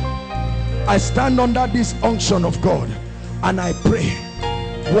family, I stand under this unction of God and I pray,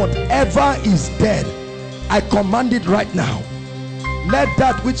 whatever is dead, I command it right now. Let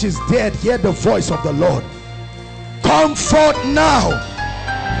that which is dead hear the voice of the Lord. Come forth now.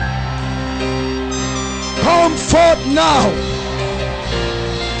 Come forth now.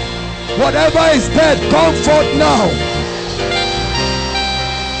 Whatever is dead, come forth now.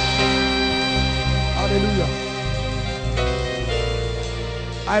 Hallelujah.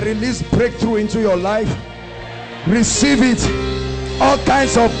 I release breakthrough into your life. Receive it. All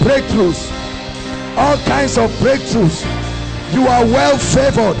kinds of breakthroughs. All kinds of breakthroughs. You are well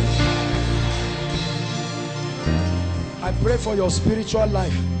favored. I pray for your spiritual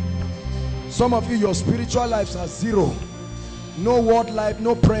life. Some of you, your spiritual lives are zero. No word life,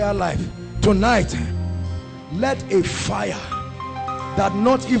 no prayer life. Tonight, let a fire that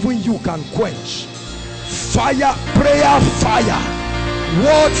not even you can quench, fire, prayer fire,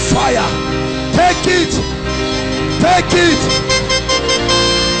 word fire, take it, take it,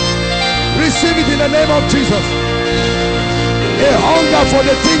 receive it in the name of Jesus. A hunger for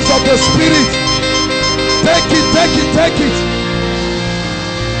the things of the Spirit, take it, take it, take it.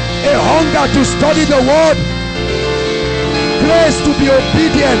 A hunger to study the word, grace to be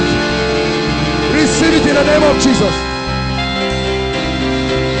obedient, receive it in the name of Jesus.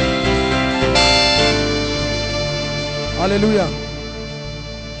 Hallelujah.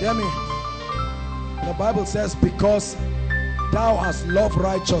 Hear me. The Bible says, because thou hast loved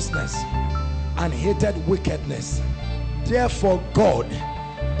righteousness and hated wickedness, therefore God,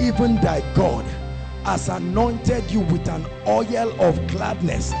 even thy God, has anointed you with an oil of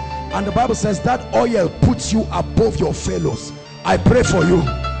gladness. And the Bible says that oil puts you above your fellows. I pray for you,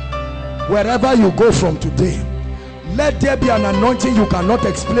 wherever you go from today, let there be an anointing you cannot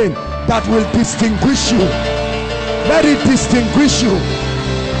explain that will distinguish you. Let it distinguish you.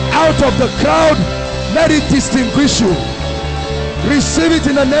 Out of the crowd, let it distinguish you. Receive it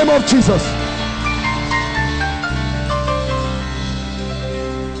in the name of Jesus.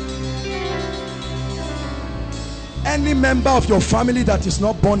 Any member of your family that is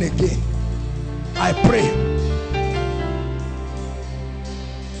not born again, I pray,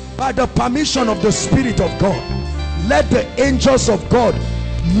 by the permission of the Spirit of God, let the angels of God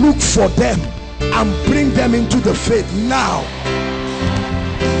look for them and bring them into the faith now.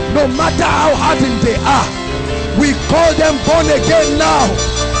 No matter how hardened they are, we call them born again now.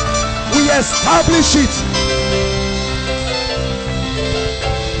 We establish it.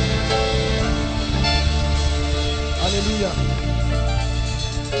 Hallelujah.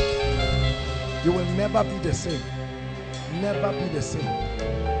 You will never be the same. Never be the same.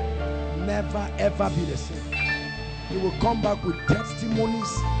 Never ever be the same. You will come back with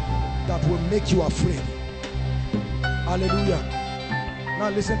testimonies that will make you afraid. Hallelujah. Now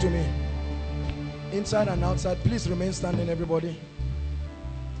listen to me. Inside and outside, please remain standing, everybody.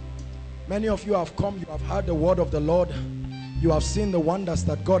 Many of you have come, you have heard the word of the Lord. You have seen the wonders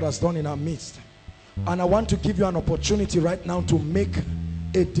that God has done in our midst. And I want to give you an opportunity right now to make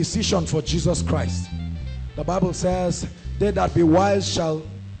a decision for Jesus Christ. The Bible says, they that be wise shall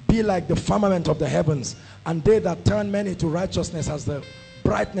be like the firmament of the heavens, and they that turn many to righteousness as the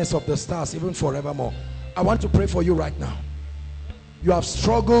brightness of the stars, even forevermore. I want to pray for you right now. You have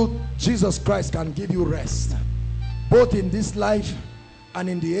struggled. Jesus Christ can give you rest, both in this life and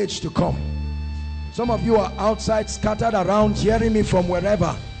in the age to come. Some of you are outside, scattered around, hearing me from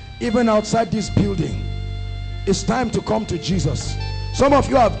wherever, even outside this building. It's time to come to Jesus. Some of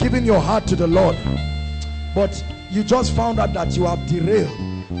you have given your heart to the Lord, but you just found out that you have derailed.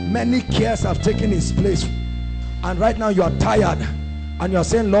 Many cares have taken its place, and right now you are tired and you are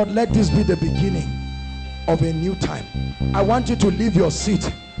saying, Lord, let this be the beginning of a new time. I want you to leave your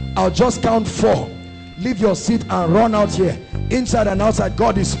seat. I'll just count 4. Leave your seat and run out here, inside and outside.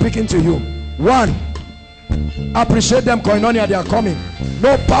 God is speaking to you. 1. Appreciate them, Koinonia, they are coming.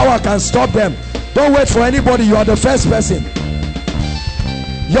 No power can stop them. Don't wait for anybody. You are the first person,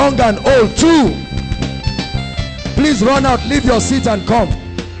 young and old. 2. Please run out, leave your seat and come.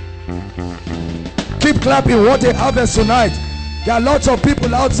 Keep clapping. What a harvest tonight. There are lots of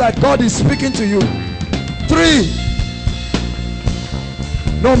people outside. God is speaking to you. 3.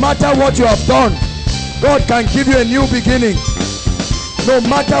 No matter what you have done, God can give you a new beginning. No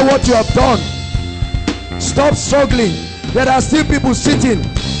matter what you have done, stop struggling. There are still people sitting.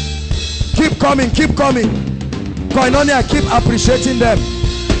 Keep coming, keep coming. Koinonia, keep appreciating them.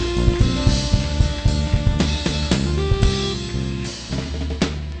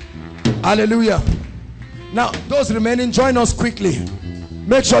 Hallelujah. Now, those remaining, join us quickly.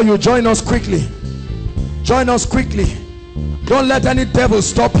 Make sure you join us quickly. Join us quickly. Don't let any devil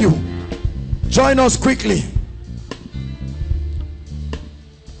stop you. Join us quickly.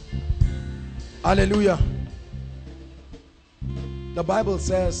 Hallelujah. The Bible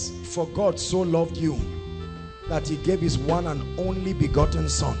says, for God so loved you that he gave his one and only begotten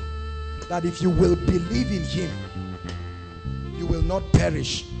son, that if you will believe in him, you will not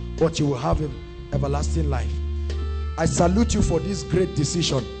perish, but you will have everlasting life. I salute you for this great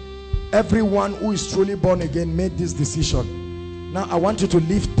decision. Everyone who is truly born again made this decision. Now I want you to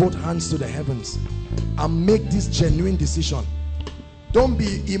lift both hands to the heavens and make this genuine decision. Don't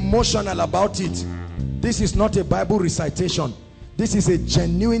be emotional about it. This is not a Bible recitation. This is a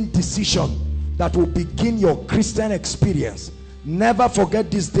genuine decision that will begin your Christian experience. Never forget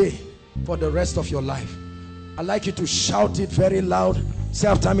this day for the rest of your life. I'd like you to shout it very loud. Say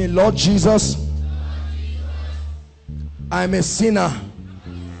after me, Lord Jesus, I am a sinner,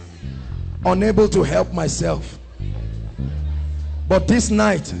 unable to help myself. But this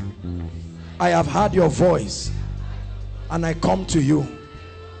night, I have heard your voice and I come to you.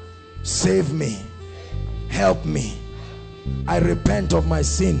 Save me. Help me. I repent of my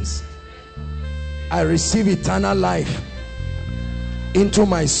sins. I receive eternal life into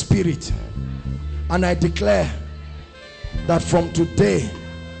my spirit. And I declare that from today,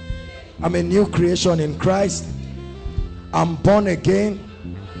 I'm a new creation in Christ. I'm born again.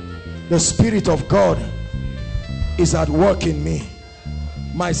 The Spirit of God is at work in me.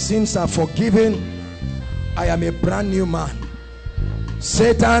 My sins are forgiven. I am a brand new man.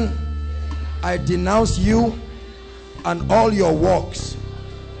 Satan, I denounce you and all your works.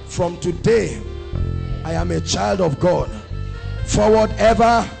 From today, I am a child of God. Forward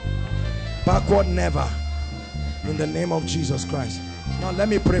ever, backward never. In the name of Jesus Christ. Now let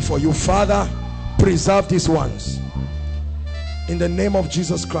me pray for you. Father, preserve these ones. In the name of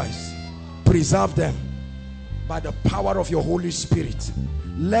Jesus Christ, preserve them by the power of your Holy Spirit.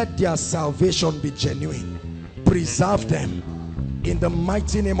 Let their salvation be genuine. Preserve them in the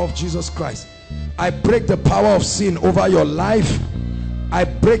mighty name of Jesus Christ. I break the power of sin over your life. I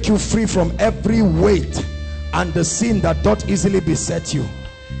break you free from every weight and the sin that doth easily beset you.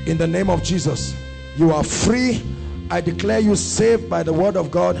 In the name of Jesus, you are free. I declare you saved by the word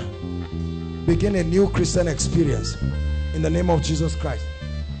of God. Begin a new Christian experience in the name of Jesus Christ.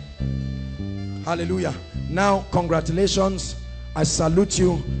 Hallelujah. Now, congratulations. I salute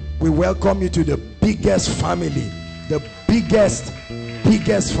you. We welcome you to the biggest family. The biggest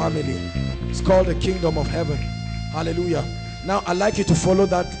family. It's called the kingdom of heaven. Hallelujah. Now, I'd like you to follow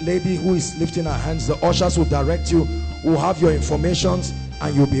that lady who is lifting her hands. The ushers will direct you, will have your informations,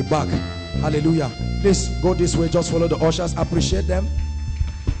 and you'll be back. Hallelujah. Please go this way. Just follow the ushers. Appreciate them.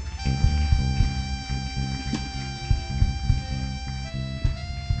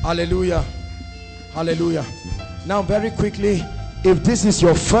 Hallelujah. Hallelujah. Now, very quickly, if this is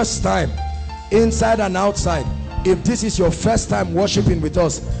your first time, inside and outside, if this is your first time worshiping with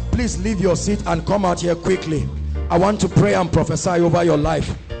us, please leave your seat and come out here quickly. I want to pray and prophesy over your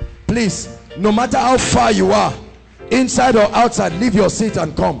life. Please, no matter how far you are, inside or outside, leave your seat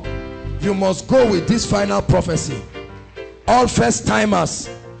and come. You must go with this final prophecy. All first timers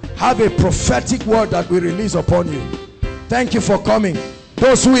have a prophetic word that we release upon you. Thank you for coming.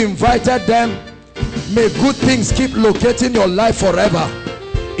 Those who invited them, may good things keep locating your life forever.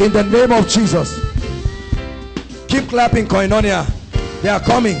 In the name of Jesus. Keep clapping, Koinonia. They are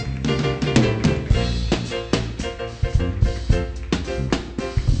coming.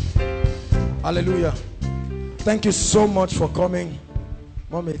 Hallelujah. Thank you so much for coming.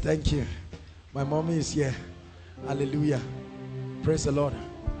 Mommy, thank you. My mommy is here. Hallelujah. Praise the Lord.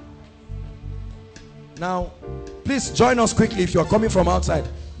 Now, please join us quickly. If you are coming from outside,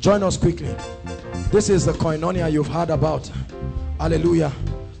 join us quickly. This is the koinonia you've heard about. Hallelujah.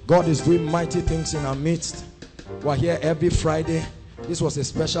 God is doing mighty things in our midst. We're here every Friday. This was a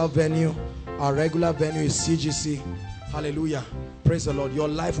special venue. Our regular venue is CGC. Hallelujah. Praise the Lord. Your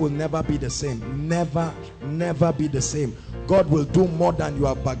life will never be the same. Never, never be the same. God will do more than you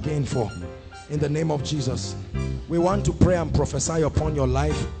have bargained for. In the name of Jesus. We want to pray and prophesy upon your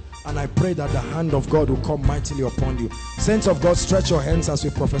life. And I pray that the hand of God will come mightily upon you. Saints of God, stretch your hands as we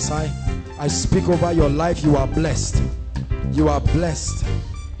prophesy. I speak over your life. You are blessed. You are blessed.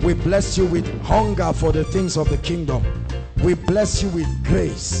 We bless you with hunger for the things of the kingdom. We bless you with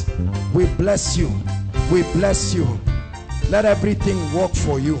grace. We bless you. We bless you. Let everything work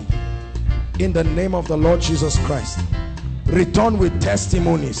for you. In the name of the Lord Jesus Christ. Return with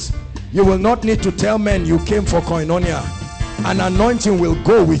testimonies. You will not need to tell men you came for koinonia. An anointing will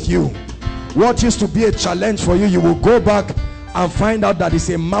go with you. What used to be a challenge for you, you will go back and find out that it's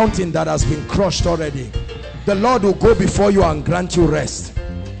a mountain that has been crushed already. The Lord will go before you and grant you rest.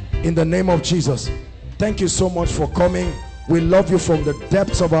 In the name of Jesus. Thank you so much for coming. We love you from the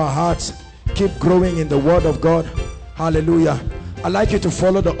depths of our hearts. Keep growing in the word of God. Hallelujah. I'd like you to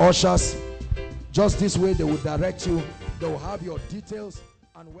follow the ushers. Just this way they will direct you. They will have your details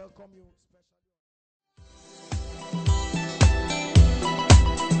and welcome you.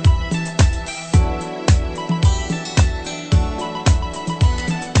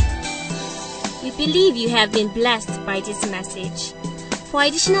 We believe you have been blessed by this message. For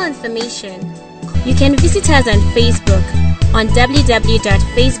additional information, you can visit us on Facebook on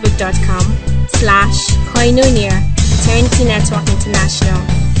www.facebook.com/koinonia Eternity Network International,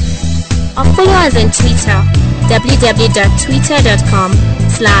 or follow us on Twitter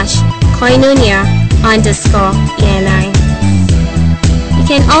www.twitter.com/koinonia_ENI. You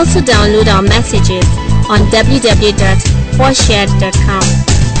can also download our messages on www.forshared.com.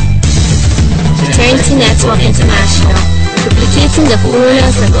 Eternity Network International, duplicating the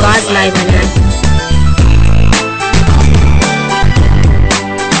fullness of God's life on earth.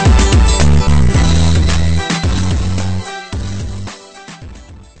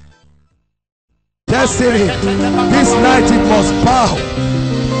 Destiny, this night it must bow.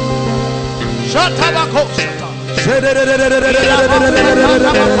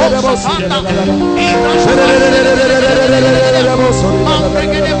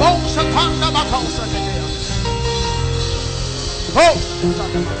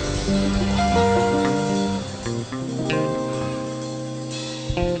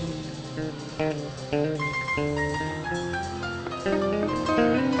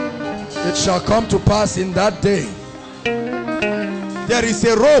 It shall come to pass in that day. There is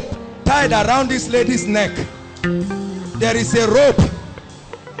a rope tied around this lady's neck. There is a rope.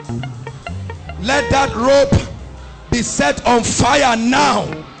 Let that rope be set on fire now.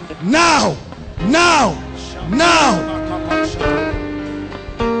 Now. Now. Now.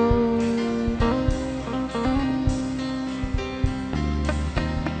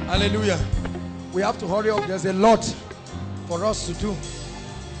 Hallelujah. We have to hurry up. There's a lot for us to do.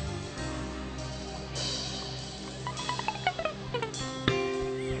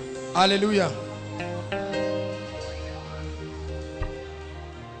 Hallelujah.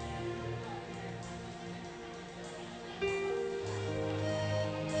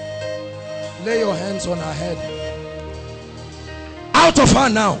 Lay your hands on her head. Out of her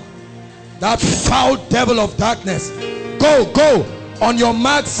now. That foul devil of darkness. Go, go. On your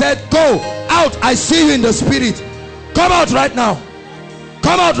mark, said go. Out. I see you in the spirit. Come out right now.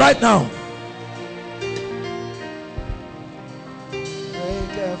 Come out right now.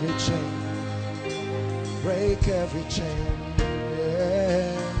 Break every chain. Break every chain.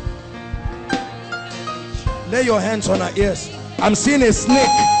 Yeah. Lay your hands on her ears. I'm seeing a snake.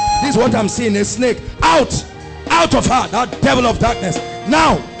 This is what I'm seeing, a snake. Out. Out of her, that devil of darkness.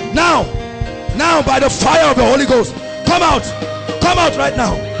 Now. Now. Now, by the fire of the Holy Ghost. Come out. Come out right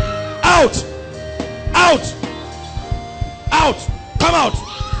now. Out. Out. Out. Come out.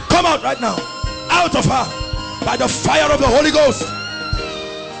 Come out right now. Out of her. By the fire of the Holy Ghost.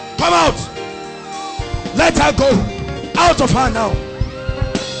 Come out. Let her go. Out of her now.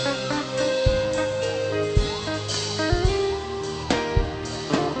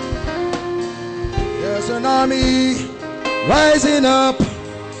 There's an army rising up.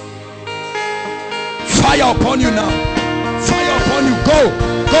 Fire upon you now. Fire upon you. Go.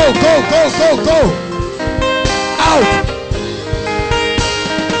 Go, go, go, go, go. Out.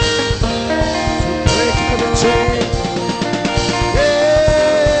 To break every chain.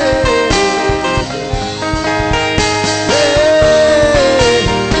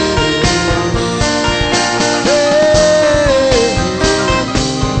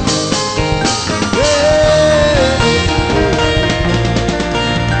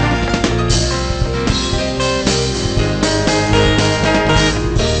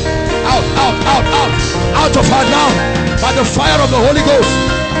 out now by the fire of the Holy Ghost.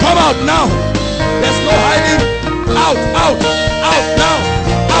 Come out now. There's no hiding. Out, out, out now.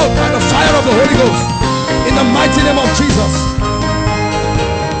 Out by the fire of the Holy Ghost. In the mighty name of Jesus.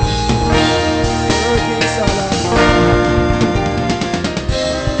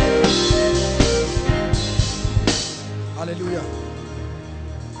 Hallelujah.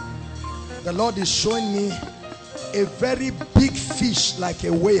 The Lord is showing me a very big fish like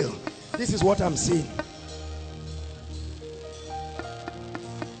a whale. This is what I'm seeing.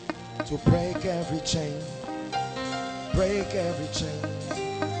 To break every chain, break every chain.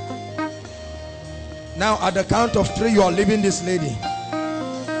 Now at the count of 3, you are leaving this lady,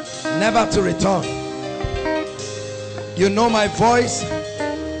 never to return. You know my voice.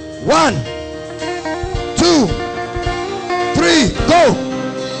 1, 2, 3, go.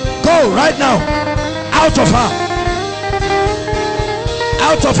 Go right now. Out of her.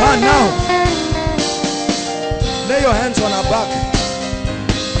 Out of her now. Lay your hands on her back.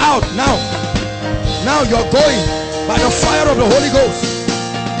 Out now. Now you're going by the fire of the Holy Ghost.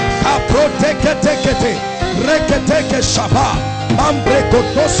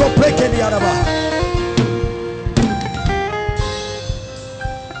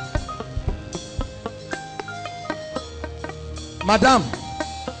 Madam,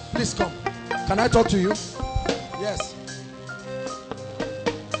 please come. Can I talk to you? Yes.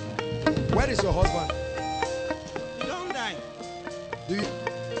 Where is your husband? He don't die. Do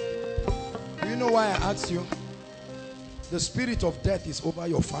you know why I asked you? The spirit of death is over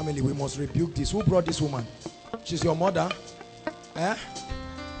your family. We must rebuke this. Who brought this woman? She's your mother? Eh?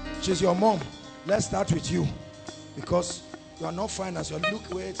 She's your mom. Let's start with you. Because you are not fine as you look.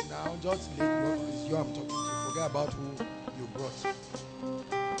 Wait now. Just let it's you I'm talking to. Forget about who you brought.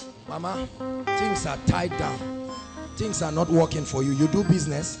 Mama, things are tied down. Things are not working for you. You do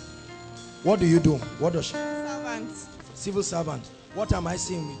business. What do you do? What does she? Servant. Civil servant. What am I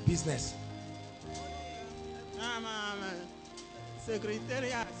seeing with business? I'm a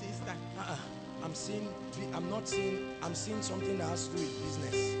secretary assistant. I'm seeing something that has to do with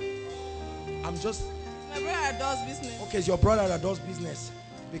business. My brother does business. Okay, it's your brother that does business.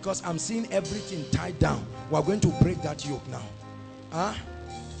 Because I'm seeing everything tied down. We're going to break that yoke now.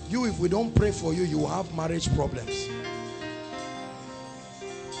 You, if we don't pray for you, you will have marriage problems.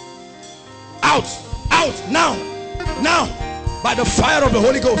 Out, out, now, now, by the fire of the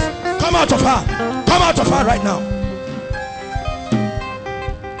Holy Ghost. Come out of her. Come out of her right now.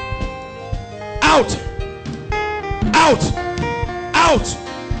 Out, out, out,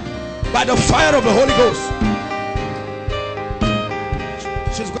 by the fire of the Holy Ghost.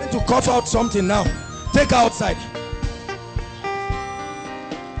 She's going to cough out something now. Take her outside.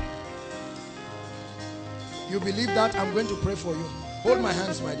 You believe that? I'm going to pray for you. Hold my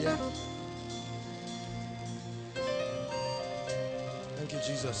hands, my dear. Thank you,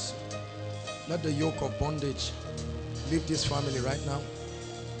 Jesus. Let the yoke of bondage leave this family right now.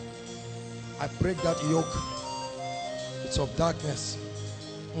 I break that yoke. It's of darkness.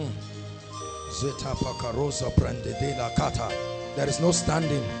 There is no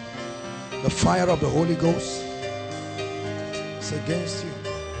standing. The fire of the Holy Ghost is against you.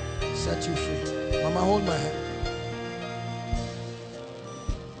 Set you free. Mama, hold my hand.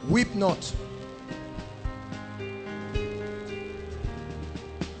 Weep not.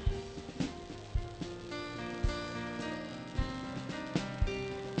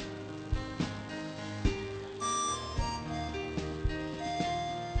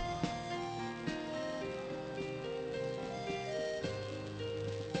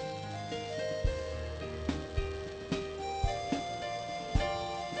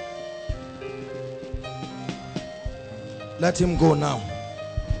 Let him go now.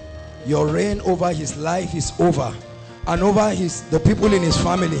 Your reign over his life is over, and over the people in his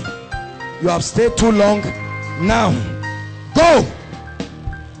family. You have stayed too long. Now go,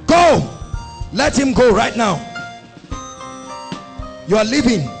 go. Let him go right now. You are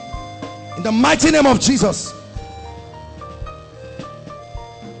leaving in the mighty name of Jesus.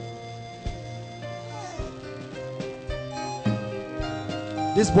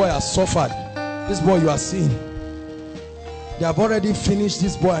 This boy has suffered. This boy you are seeing, they have already finished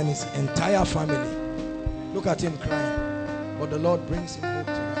this boy and his entire family. Look at him crying. But the Lord brings him hope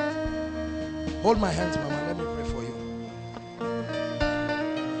tonight. Hold my hands, Mama. Let me pray for you.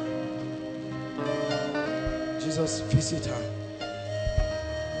 Jesus, visit her.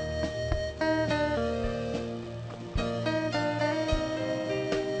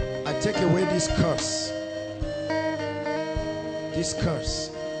 I take away this curse. This curse.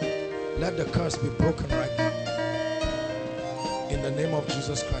 Let the curse be broken right now. In the name of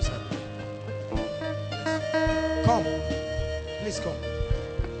Jesus Christ, I pray. Please come.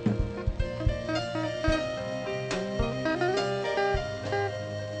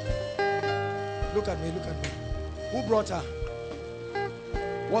 Look at me, look at me. Who brought her?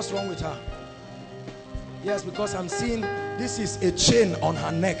 What's wrong with her? Yes, because I'm seeing this is a chain on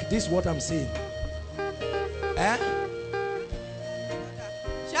her neck. This is what I'm seeing. Eh?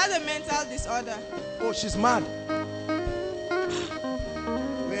 She has a mental disorder. Oh, she's mad.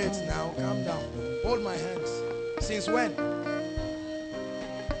 Wait now, calm down. Hold my hands. Since when?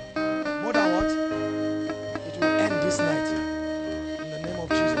 More than what? It will end this night. In the name of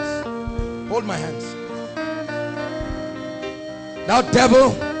Jesus. Hold my hands. Now,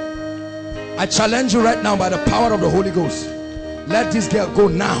 devil, I challenge you right now by the power of the Holy Ghost. Let this girl go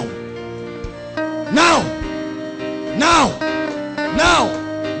now. Now. Now. Now.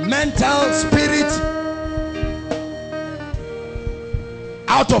 Mental, spirit,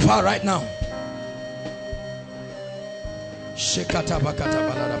 out of her right now.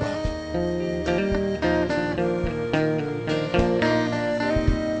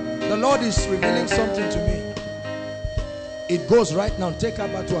 The Lord is revealing something to me. It goes right now. Take her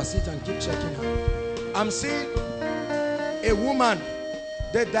back to her seat and keep checking her. I'm seeing a woman.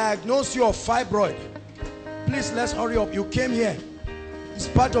 They diagnosed you of fibroid. Please, let's hurry up. You came here. It's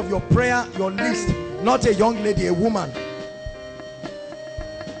part of your prayer, your list. Not a young lady, a woman.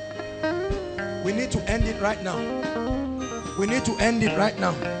 We need to end it right now. We need to end it right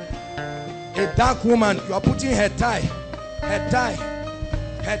now. A dark woman, you are putting her tie. Her tie.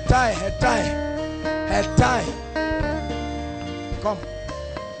 Her tie, her tie. Her tie. Come.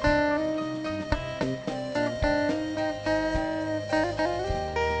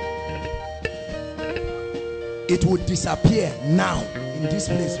 It would disappear now in this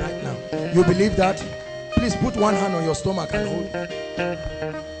place right now. You believe that? Please put one hand on your stomach and hold it.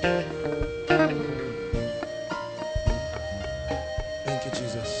 Thank you,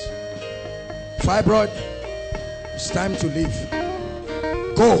 Jesus. Fibroid, it's time to leave.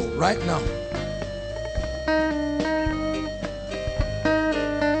 Go right now.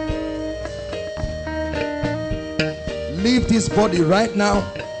 Leave this body right now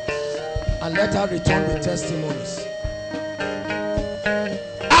and let her return with testimonies.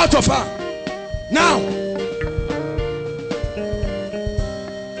 Out of her now.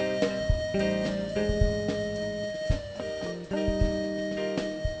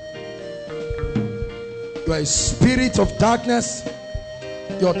 You are a spirit of darkness.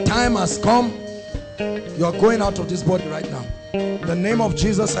 Your time has come. You are going out of this body right now. In the name of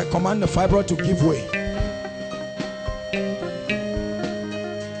Jesus, I command the fibroid to give way.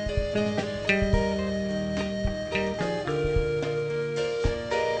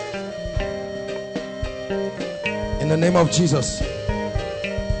 In the name of Jesus,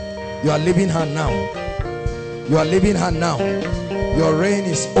 you are leaving her now. You are leaving her now. Your reign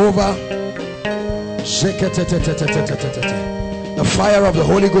is over. The fire of the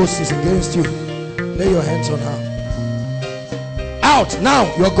Holy Ghost is against you. Lay your hands on her. Out now.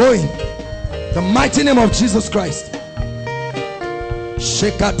 You're going. The mighty name of Jesus Christ.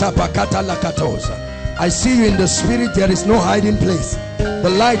 I see you in the spirit. There is no hiding place. The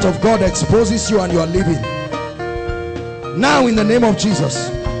light of God exposes you and you are leaving. Now in the name of Jesus,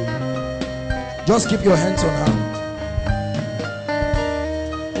 just keep your hands on her.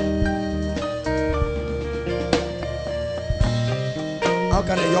 How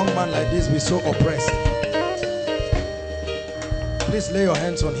can a young man like this be so oppressed? Please lay your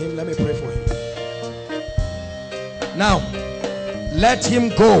hands on him. Let me pray for him. Now, let him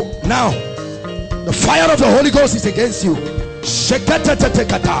go. Now, the fire of the Holy Ghost is against you.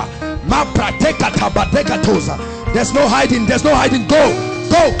 There's no hiding. There's no hiding. Go.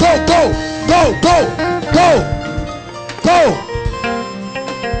 Go. Go. Go. Go. Go. Go. Go.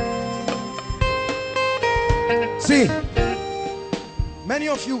 See, many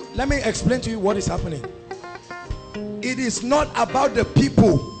of you, let me explain to you what is happening. It is not about the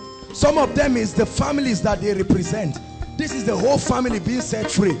people. Some of them is the families that they represent. This is the whole family being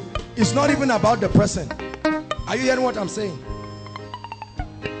set free. It's not even about the person. Are you hearing what I'm saying?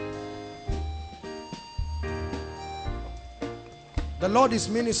 The Lord is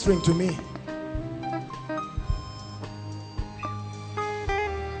ministering to me.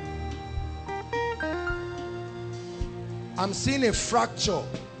 I'm seeing a fracture.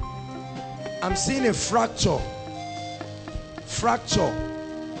 I'm seeing a fracture. Fracture.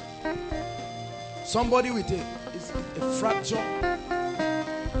 Somebody with a fracture.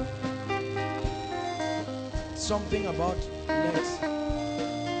 Something about legs.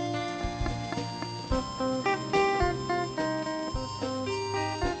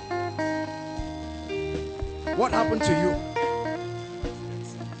 What happened to you?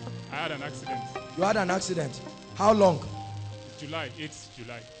 You had an accident. How long? July, 8th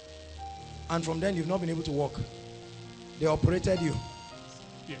July. And from then you've not been able to walk. They operated you.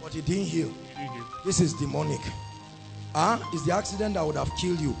 Yes. But it didn't heal. It didn't heal. This is demonic. It's the accident that would have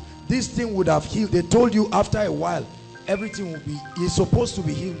killed you. This thing would have healed. They told you after a while, everything will be, it's supposed to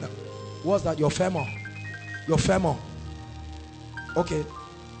be healed now. What's that? Your femur. Your femur. Okay.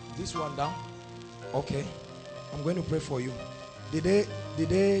 This one down. Okay. I'm going to pray for you. Did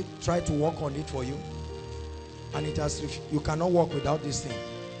they try to work on it for you? And it has, you cannot walk without this thing.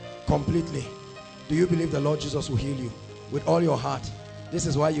 Completely. Do you believe the Lord Jesus will heal you? With all your heart. This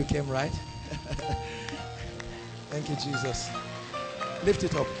is why you came, right? Thank you, Jesus. Lift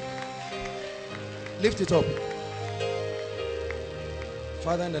it up. Lift it up.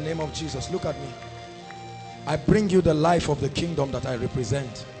 Father, in the name of Jesus, look at me. I bring you the life of the kingdom that I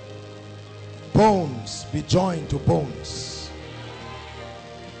represent. Bones be joined to bones.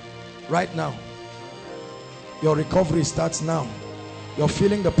 Right now. Your recovery starts now. You're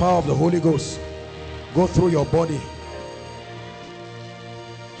feeling the power of the Holy Ghost go through your body.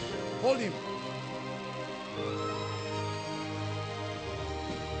 Hold him.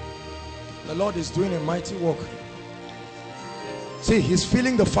 The Lord is doing a mighty work. See, he's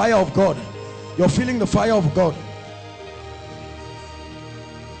feeling the fire of God. You're feeling the fire of God.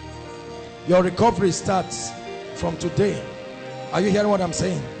 Your recovery starts from today. Are you hearing what I'm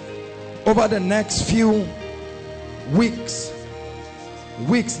saying? Over the next few weeks,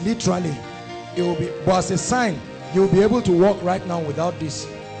 literally, it will be, but as a sign, you'll be able to walk right now without this.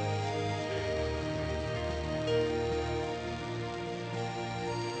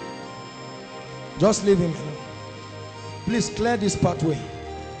 Just leave him alone. Please clear this pathway.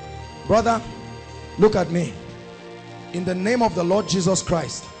 Brother, look at me. In the name of the Lord Jesus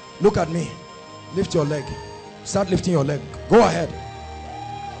Christ, look at me. Lift your leg. Start lifting your leg. Go ahead.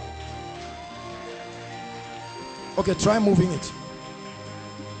 Okay, try moving it.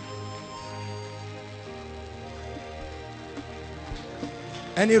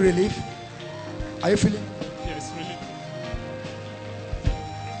 Any relief? Are you feeling? Yes, really.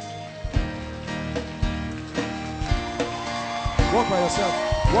 Walk by yourself.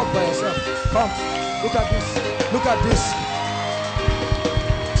 Walk by yourself. Come. Look at this. Look at this.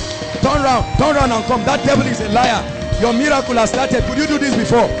 Turn round and come. That devil is a liar. Your miracle has started. Could you do this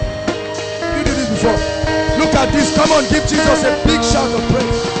before? Could you do this before? Look at this. Come on, give Jesus a big shout of praise.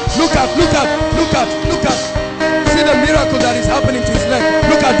 Look at. See the miracle that is happening to his leg.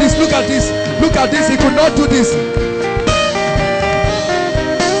 Look at this. Look at this. Look at this. He could not do this.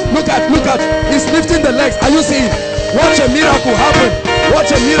 Look at. He's lifting the legs. Are you seeing? Watch a miracle happen.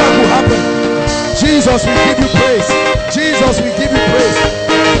 Watch a miracle happen. Jesus, we give you praise. Jesus, we give you praise.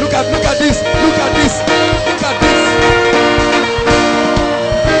 Look at this. Look at this. Look at this.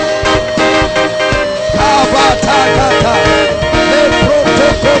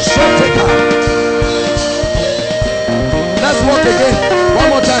 Let's walk again. One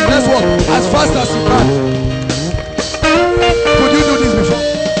more time. Let's walk as fast as you can. Could you do this before?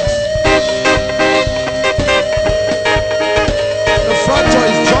 The fracture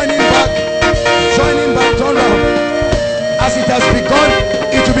is joining back. Turn around. As it has begun,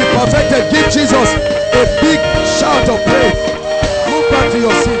 it will be perfected. Give Jesus a big shout of praise. Move back to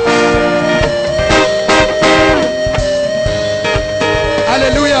your seat.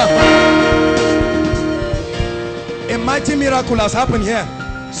 Hallelujah. A mighty miracle has happened here.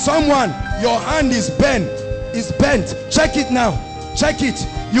 Someone, your hand is bent. Check it now. Check it.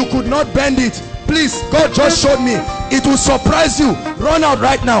 You could not bend it. Please, God just showed me. It will surprise you. Run out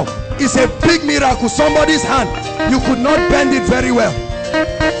right now. It's a big miracle. Somebody's hand, you could not bend it very well.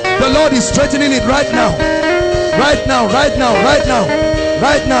 The Lord is straightening it right now. Right now.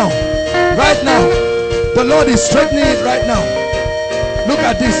 The Lord is straightening it right now. Look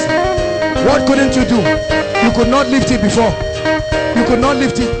at this. What couldn't you do? You could not lift it before. You could not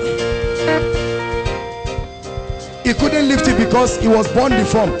lift it. He couldn't lift it because he was born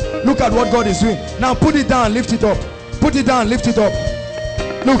deformed. Look at what God is doing. Now put it down, lift it up. Put it down, lift it up.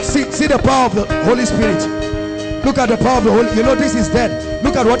 Look, see the power of the Holy Spirit. Look at the power of the Holy. You know this is dead.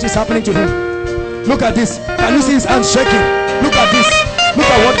 Look at what is happening to him. Look at this. Can you see his hands shaking? Look at this. Look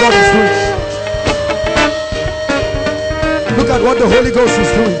at what God is doing. Look at what the Holy Ghost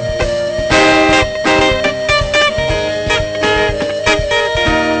is doing.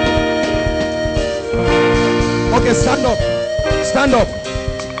 Okay, stand up. Stand up.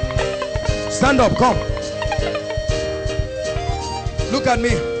 Stand up, come. Look at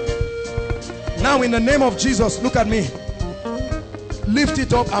me. Now in the name of Jesus, look at me. Lift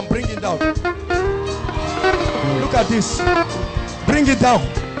it up and bring it down. Look at this. Bring it down.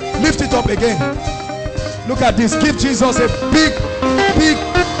 Lift it up again. Look at this. Give Jesus a big, big,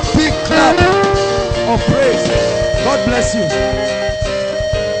 big clap of praise. God bless you.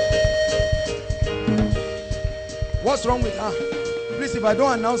 What's wrong with her? Please, if I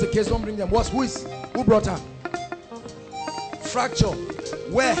don't announce the case, don't bring them. Who brought her? Fracture.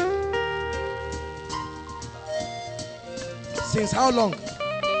 Where? Since how long?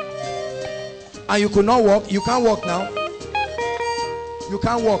 And you could not walk? You can't walk now? You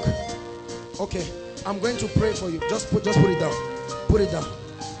can't walk. Okay, I'm going to pray for you. Just put it down. Put it down.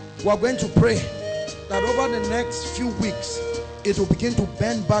 We are going to pray that over the next few weeks it will begin to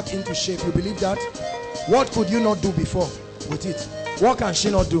bend back into shape. You believe that? What could you not do before with it? What can she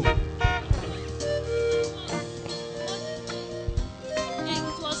not do? It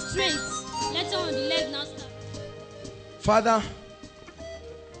was straight. Later on, the leg now start. Father,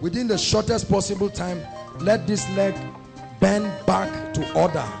 within the shortest possible time, let this leg bend back to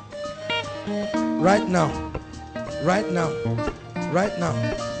order. Right now. Right now. Right now.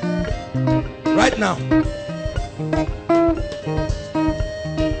 Right now.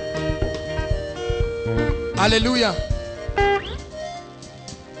 Hallelujah.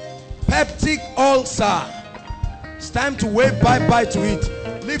 Peptic ulcer. It's time to wave bye-bye to it.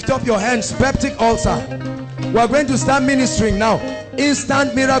 Lift up your hands. Peptic ulcer. We are going to start ministering now.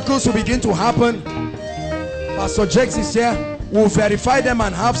 Instant miracles will begin to happen. Pastor Jakes is here. We'll verify them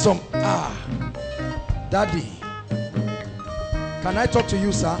and have some. Daddy, can I talk to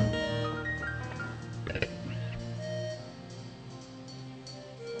you, sir?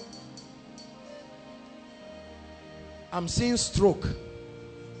 I'm seeing stroke.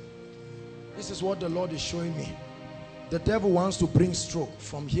 This is what the Lord is showing me. The devil wants to bring stroke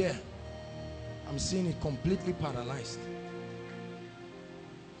from here. I'm seeing it completely paralyzed.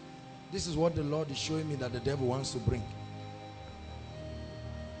 This is what the Lord is showing me that the devil wants to bring.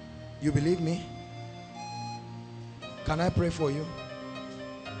 You believe me? Can I pray for you?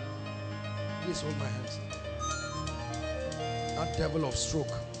 Please hold my hands. That devil of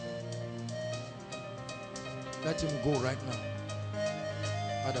stroke, let him go right now.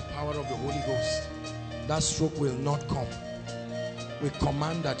 By the power of the Holy Ghost, that stroke will not come. We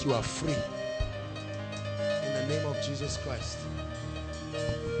command that you are free. In the name of Jesus Christ.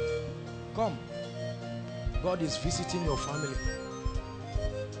 Come. God is visiting your family.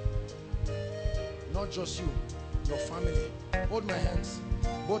 Not just you, your family. Hold my hands,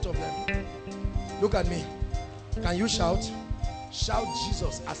 both of them. Look at me. Can you shout? Shout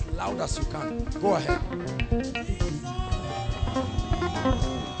Jesus as loud as you can. Go ahead.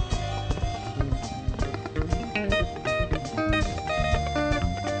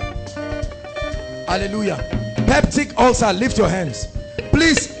 Hallelujah. Peptic ulcer, lift your hands.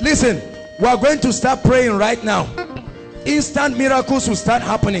 Please listen. We are going to start praying right now. Instant miracles will start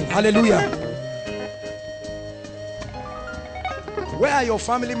happening. Hallelujah. Where are your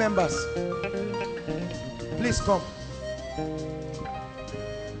family members? Please come.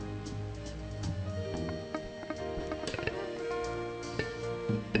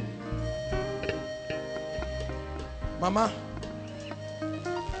 Mama,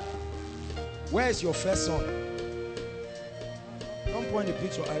 where is your first son? Don't point the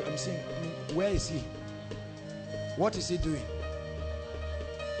picture. I'm saying, where is he? What is he doing?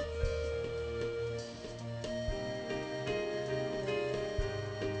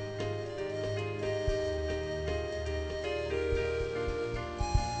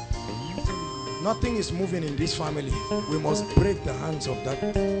 Nothing is moving in this family. We must break the hands of that.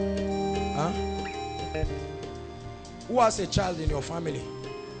 Huh? Who has a child in your family?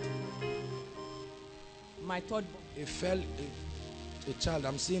 My third born. A child.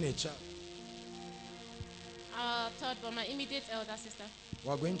 I'm seeing a child. Third born, my immediate elder sister. We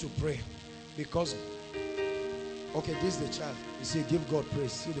are going to pray because, okay, this is the child. You see, give God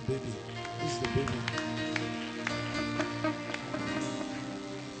praise. See the baby. This is the baby.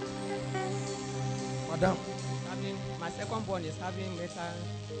 Madam. My second born is having mental.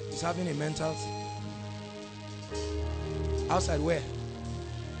 He's having a mental. Outside where?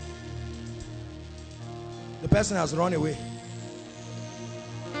 The person has run away.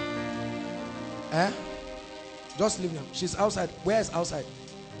 Eh? Just leave them. She's outside. Where is outside?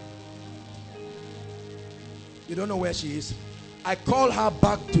 You don't know where she is. I call her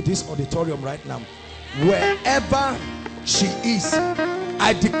back to this auditorium right now. Wherever she is,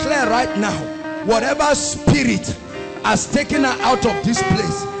 I declare right now, whatever spirit has taken her out of this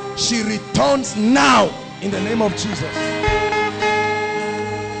place, she returns now in the name of Jesus.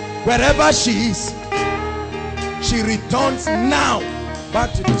 Wherever she is, she returns now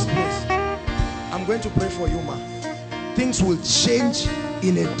back to this place. I'm going to pray for you, ma. Things will change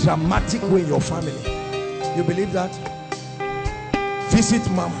in a dramatic way in your family. You believe that? Visit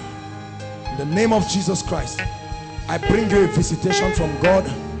mama. In the name of Jesus Christ, I bring you a visitation from God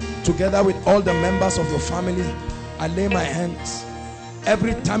together with all the members of your family. I lay my hands.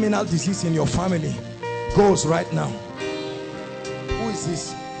 Every terminal disease in your family goes right now. Who is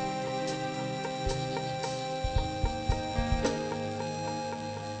this?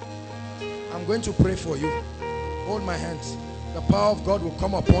 I'm going to pray for you. Hold my hands. The power of God will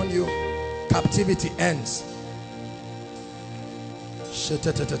come upon you. Captivity ends.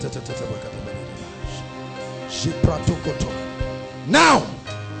 Now,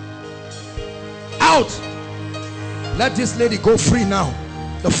 out. Let this lady go free now.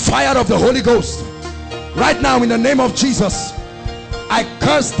 The fire of the Holy Ghost. Right now, in the name of Jesus, I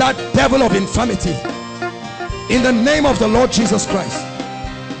curse that devil of infirmity. In the name of the Lord Jesus Christ.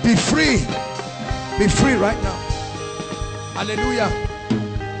 Be free. Be free right now. Hallelujah.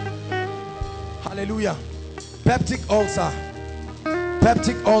 Hallelujah. Peptic ulcer.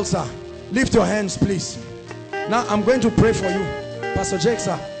 Peptic ulcer. Lift your hands, please. Now I'm going to pray for you. Pastor Jake,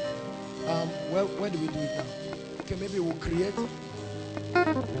 sir. Where do we do it now? Okay, maybe we'll create.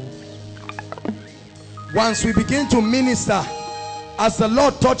 Once we begin to minister, as the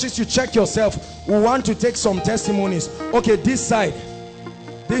Lord touches you, check yourself. We want to take some testimonies. Okay, this side.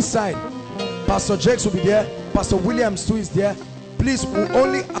 This side. Pastor Jakes will be there. Pastor Williams too is there. Please, we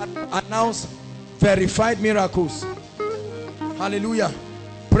only announce verified miracles. Hallelujah.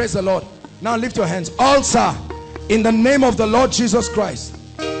 Praise the Lord. Now lift your hands. Ulcer, in the name of the Lord Jesus Christ.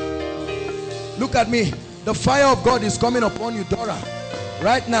 Look at me. The fire of God is coming upon you, Dora.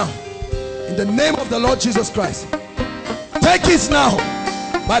 Right now. In the name of the Lord Jesus Christ. Take it now.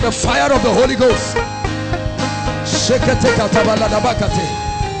 By the fire of the Holy Ghost.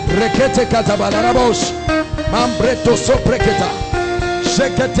 Rekete katabalarabosh. Mambreto sopreketa.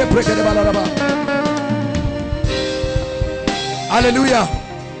 Shekete prekete balaraba. Hallelujah.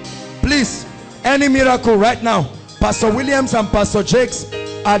 Please, any miracle right now, Pastor Williams and Pastor Jakes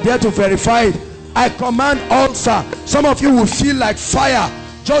are there to verify it. I command ulcer. Some of you will feel like fire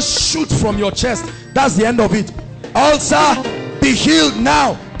just shoot from your chest. That's the end of it. Ulcer, be healed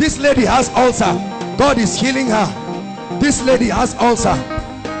now. This lady has ulcer. God is healing her. This lady has ulcer.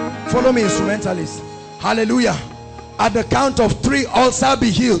 Follow me, instrumentalists. Hallelujah. At the count of 3, ulcer be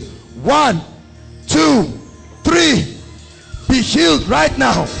healed. 1, 2, 3. Be healed right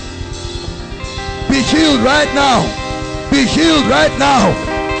now. Be healed right now. Be healed right now.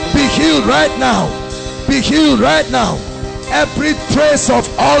 Be healed right now. Be healed right now. Every trace of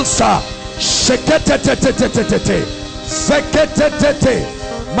ulcer.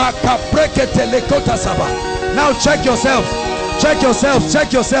 Now check yourself. Check yourself.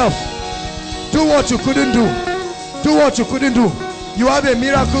 Check yourself. Do what you couldn't do. Do what you couldn't do. You have a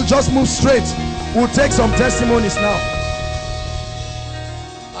miracle. Just move straight. We'll take some testimonies now.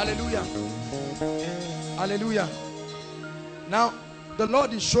 Hallelujah. Hallelujah. Now, the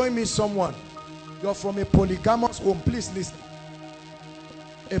Lord is showing me someone. You're from a polygamous home. Please listen.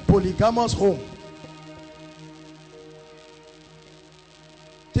 A polygamous home.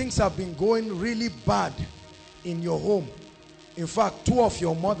 Things have been going really bad in your home. In fact, 2 of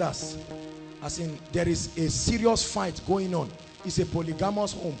your mothers, as in there is a serious fight going on. It's a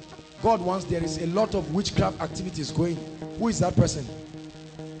polygamous home. God wants, there is a lot of witchcraft activities going. Who is that person?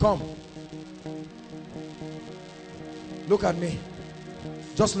 Come. Look at me.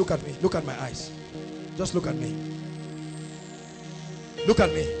 Just look at me. Look at my eyes. Just look at me. Look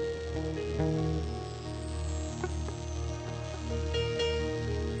at me.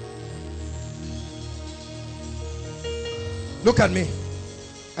 Look at me.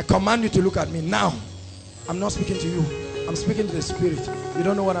 I command you to look at me now. I'm not speaking to you. I'm speaking to the spirit. You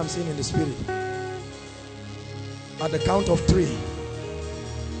don't know what I'm saying in the spirit. At the count of 3,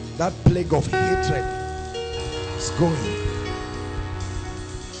 that plague of hatred is going.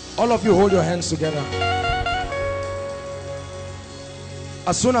 All of you hold your hands together.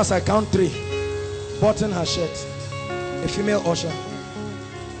 As soon as I count 3, button her shirt. A female usher.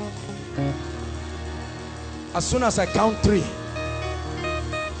 As soon as I count 3,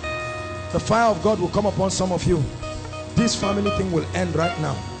 the fire of God will come upon some of you. This family thing will end right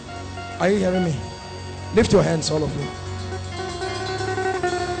now. Are you hearing me? Lift your hands, all of you.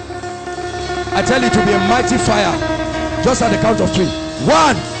 I tell you to be a mighty fire. Just at the count of 3.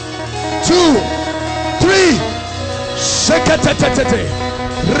 1, 2, 3. Sheketetetete.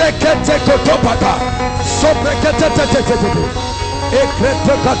 Rekete kotopaka. Sobreketetetete.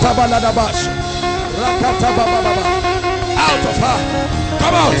 Ekrete katabaladabash. Rakata bababa. Out of her.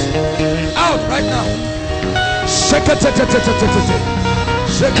 Come out. Out right now. Sheketetetetete.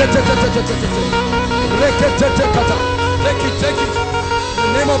 Take it. In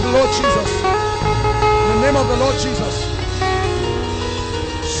the name of the Lord Jesus. In the name of the Lord Jesus.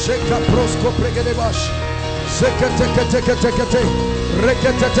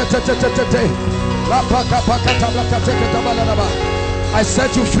 I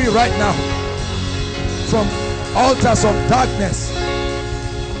set you free right now from altars of darkness.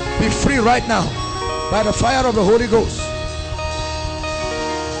 Be free right now by the fire of the Holy Ghost.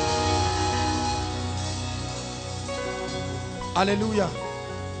 Hallelujah.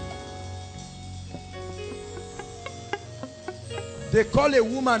 They call a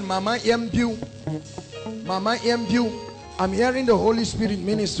woman Mama Embu. Mama Embu. I'm hearing the Holy Spirit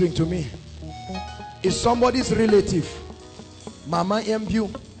ministering to me. It's somebody's relative. Mama Embu.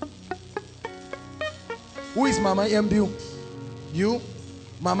 Who is Mama Embu? You?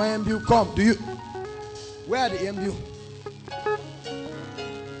 Mama Embu, come. Do you? Where are the Embu?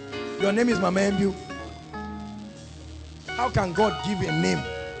 Your name is Mama Embu. How can God give a name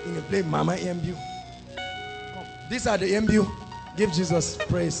in a place Mama Embu? These are the Embu. Give Jesus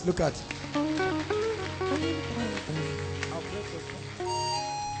praise. Look at.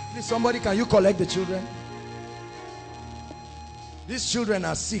 Please, somebody, can you collect the children? These children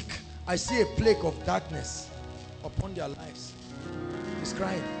are sick. I see a plague of darkness upon their lives. He's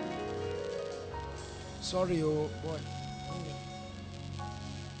crying. Sorry, oh boy.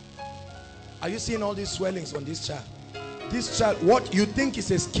 Are you seeing all these swellings on this child? This child, what you think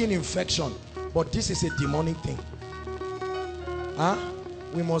is a skin infection, but this is a demonic thing. Huh?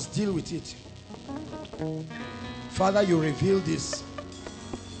 We must deal with it. Father, you reveal this.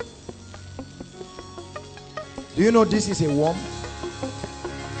 Do you know this is a worm?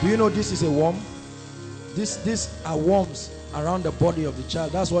 Do you know this is a worm? These are worms around the body of the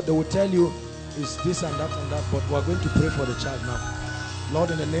child. That's what they will tell you is this and that and that. But we're going to pray for the child now.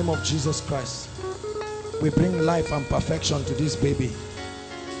 Lord, in the name of Jesus Christ, we bring life and perfection to this baby.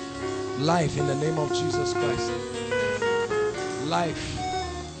 Life in the name of Jesus Christ. Life.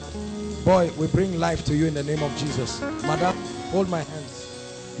 Boy, we bring life to you in the name of Jesus. Madam, hold my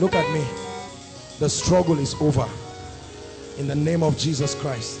hands. Look at me. The struggle is over. In the name of Jesus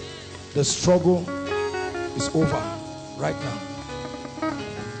Christ. The struggle is over right now.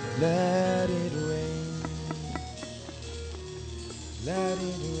 Let it rain. Let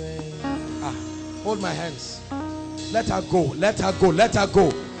it rain. Ah, hold my hands. Let her go. Let her go. Let her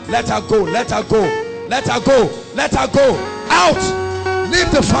go. Let her go. Let her go. Let her go. Let her go. Out.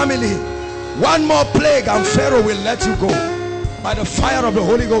 Leave the family. One more plague and Pharaoh will let you go. By the fire of the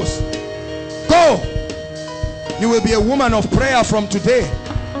Holy Ghost. Go. You will be a woman of prayer from today.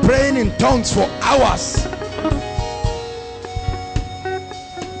 Praying in tongues for hours.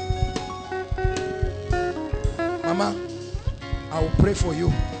 Mama, I will pray for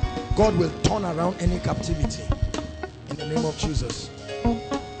you. God will turn around any captivity. In the name of Jesus.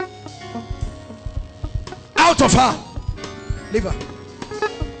 Out of her. Leave her.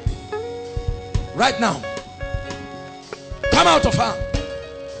 Right now. Come out of her.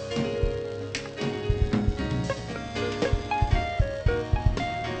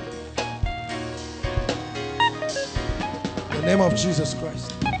 In the name of Jesus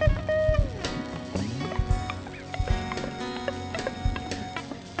Christ.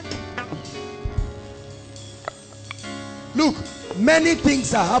 Look, many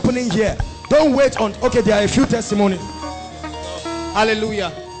things are happening here. Don't wait on. Okay, there are a few testimonies.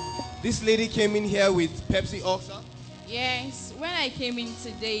 Hallelujah. This lady came in here with Pepsi ulcer. Yes, when I came in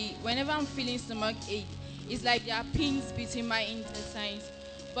today, whenever I'm feeling stomach ache, it's like there are pins between my intestines.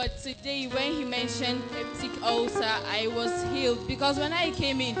 But today, when he mentioned peptic ulcer, I was healed. Because when I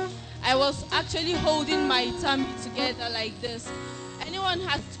came in, I was actually holding my tummy together like this. Anyone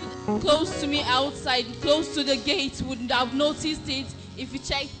has close to me outside, close to the gate, wouldn't have noticed it if you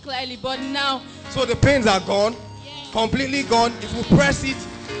check clearly. But now, so the pains are gone, completely gone. If you press it,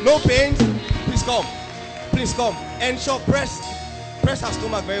 no pains. Please come, please come. And sure, press her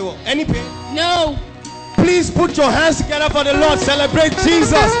stomach very well. Any pain? no. Please put your hands together for the Lord. Celebrate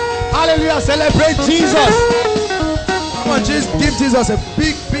Jesus. Hallelujah. Celebrate Jesus. Come on, just give Jesus a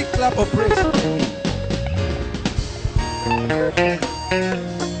big, big clap of praise.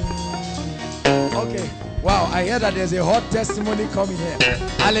 Okay. Wow, I hear that there's a hot testimony coming here.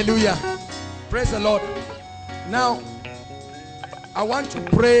 Hallelujah. Praise the Lord. Now, I want to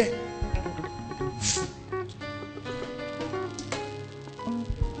pray.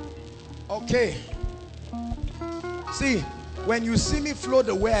 Okay. See, when you see me flow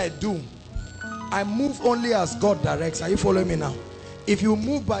the way I do, I move only as God directs. Are you following me now? If you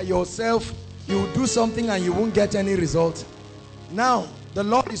move by yourself, you will do something and you won't get any result. Now, The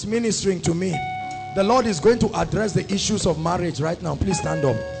Lord is ministering to me. The Lord is going to address the issues of marriage right now. Please stand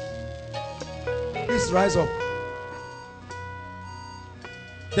up. Please rise up.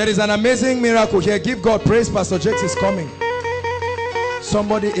 There is an amazing miracle here. Give God praise. Pastor Jakes is coming.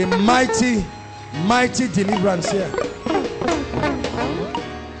 Somebody, a mighty deliverance here.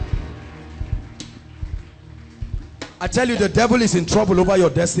 I tell you, the devil is in trouble over your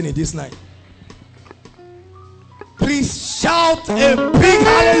destiny this night. Please shout a big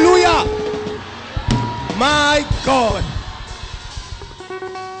hallelujah. My God.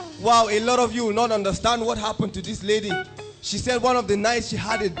 Wow, a lot of you will not understand what happened to this lady. She said one of the nights she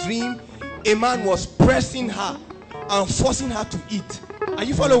had a dream, a man was pressing her and forcing her to eat. Are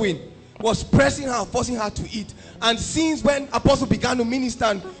you following? Was pressing her, forcing her to eat. And since when Apostle began to minister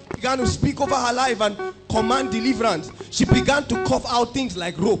and began to speak over her life and command deliverance, she began to cough out things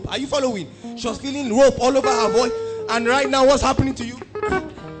like rope. Are you following? She was feeling rope all over her voice. And right now, what's happening to you?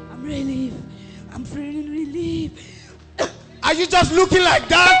 I'm relieved. I'm feeling relieved. Are you just looking like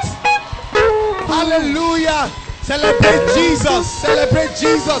that? Hallelujah. Celebrate Jesus. Celebrate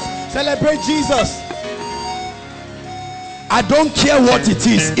Jesus. Celebrate Jesus. I don't care what it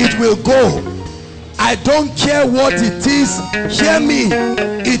is, it will go. I don't care what it is, hear me,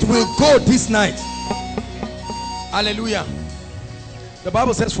 it will go this night. Hallelujah. The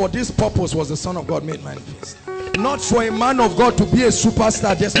Bible says, for this purpose was the Son of God made manifest. Not for a man of God to be a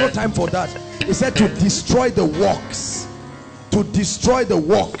superstar. There's no time for that. He said to destroy the works. To destroy the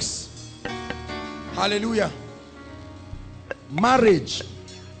works. Hallelujah. Marriage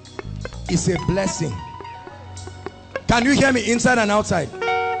is a blessing. Can you hear me inside and outside?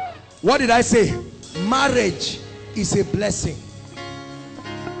 What did I say? Marriage is a blessing.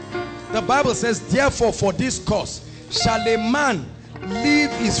 The Bible says, therefore for this cause shall a man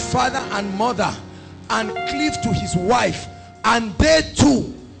leave his father and mother and cleave to his wife, and they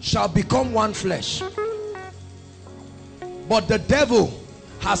two shall become one flesh. But the devil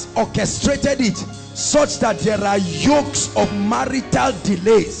has orchestrated it such that there are yokes of marital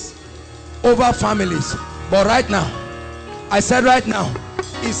delays over families. But right now, I said right now,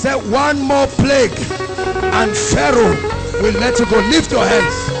 he said one more plague and Pharaoh will let you go. Lift your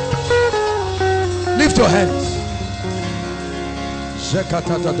hands. Lift your hands.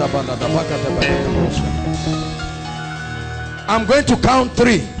 I'm going to count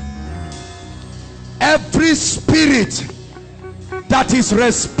 3. Every spirit that is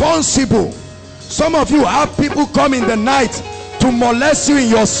responsible. Some of you have people come in the night to molest you in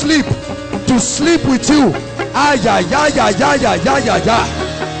your sleep, to sleep with you. At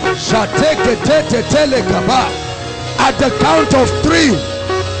the count of 3,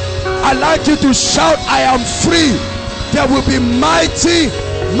 I'd like you to shout, I am free. There will be mighty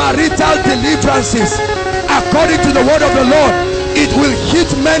marital deliverances according to the word of the Lord. It will hit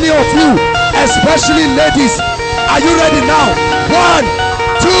many of you, especially ladies. Are you ready now? 1,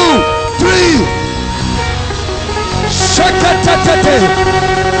 2, 3.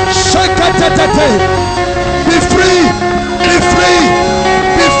 Be free, be free,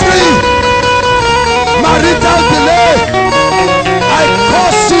 be free. Marital delay, I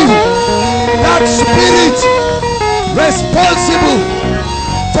curse you. That spirit responsible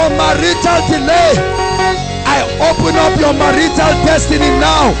for marital delay, I open up your marital destiny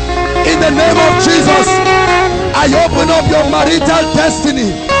now. In the name of Jesus, I open up your marital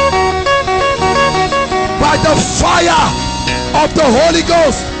destiny. By the fire of the Holy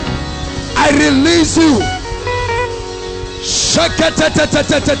Ghost, I release you.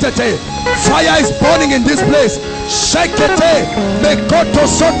 Fire is burning in this place.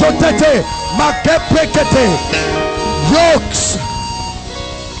 Yokes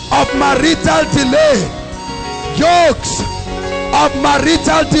of marital delay, yokes of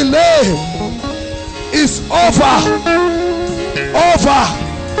marital delay is over.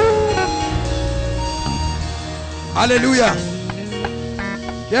 Hallelujah.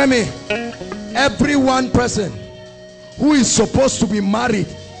 Hear me. Every one person who is supposed to be married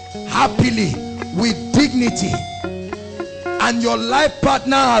happily with dignity, and your life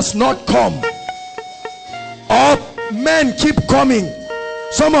partner has not come, or men keep coming.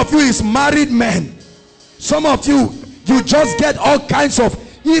 Some of you is married men. Some of you just get all kinds of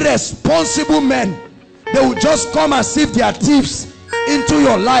irresponsible men. They will just come as if they are thieves into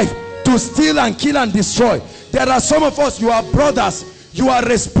your life to steal and kill and destroy. There are some of us, you are brothers, you are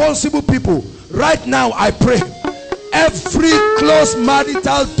responsible people. Right now I pray, every closed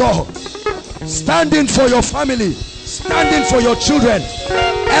marital door, standing for your family, standing for your children,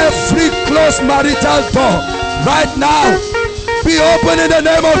 every closed marital door right now be open in the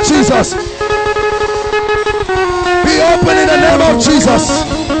name of Jesus. Be open in the name of Jesus.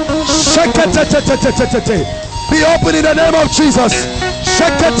 Be open in the name of Jesus.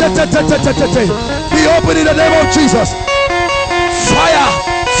 Be open in the name of Jesus.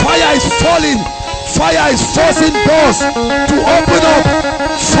 Fire is falling. Fire is forcing doors to open up.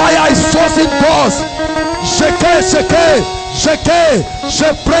 Fire is forcing doors. Je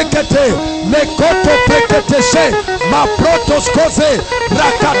prekete, le koto prekete she, ma protos kose,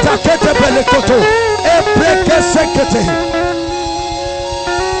 rakata kete belekoto, e preke sekete.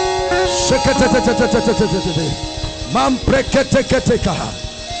 Shekete, mam prekete kete kaha.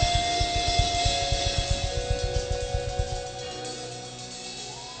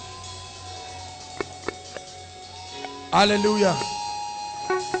 Hallelujah.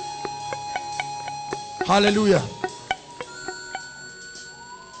 Hallelujah.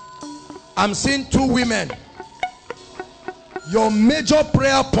 I'm seeing two women. Your major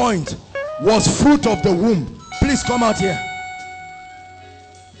prayer point was fruit of the womb. Please come out here.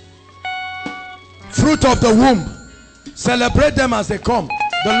 Fruit of the womb. Celebrate them as they come.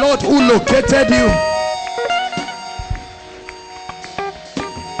 The Lord who located you.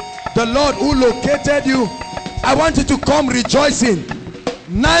 The Lord who located you. I want you to come rejoicing.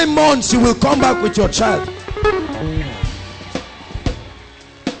 9 months you will come back with your child.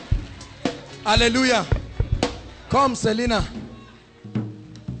 Hallelujah. Come, Selena.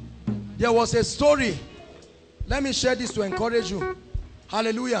 There was a story. Let me share this to encourage you.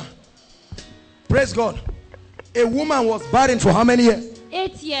 Hallelujah. Praise God. A woman was barren for how many years?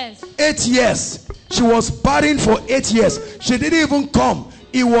 8 years. 8 years. She was barren for 8 years. She didn't even come.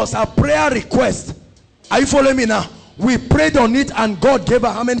 It was a prayer request. Are you following me now? We prayed on it and God gave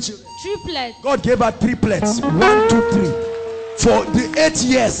her how many children? Triplets. God gave her triplets. 1, 2, 3. For the 8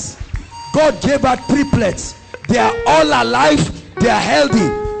 years, God gave her triplets. They are all alive. They are healthy.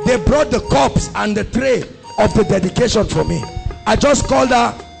 They brought the cups and the tray of the dedication for me. I just called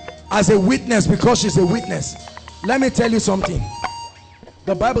her as a witness because she's a witness. Let me tell you something.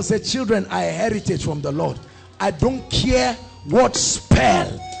 The Bible says children are a heritage from the Lord. I don't care what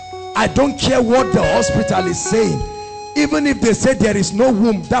spell. I don't care what the hospital is saying. Even if they say there is no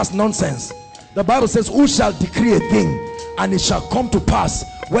womb, that's nonsense. The Bible says, who shall decree a thing and it shall come to pass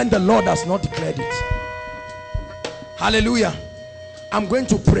when the Lord has not declared it. Hallelujah. I'm going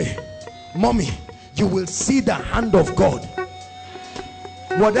to pray. Mommy, you will see the hand of God.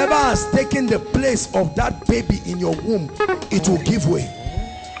 Whatever has taken the place of that baby in your womb, it will give way.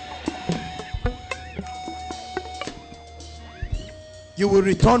 You will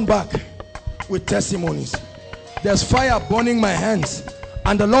return back with testimonies. There's fire burning my hands,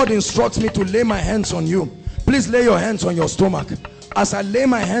 and the Lord instructs me to lay my hands on you. Please lay your hands on your stomach. As I lay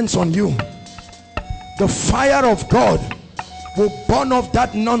my hands on you, the fire of God will burn off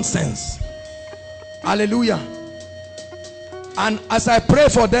that nonsense. Hallelujah. And as I pray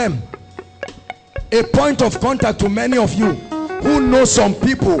for them, a point of contact to many of you who know some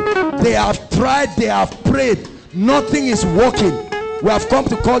people, they have tried, they have prayed, nothing is working. We have come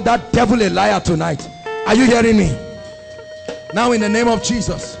to call that devil a liar tonight. Are you hearing me? Now in the name of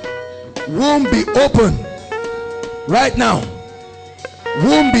Jesus, womb be open right now.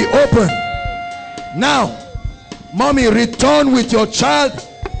 Womb be open now. Mommy, return with your child.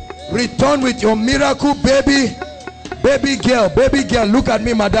 Return with your miracle baby. Baby girl, look at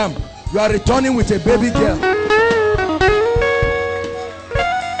me, madam. You are returning with a baby girl.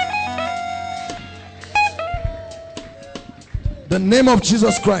 The name of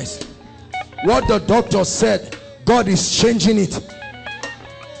Jesus Christ. What the doctor said, God is changing it.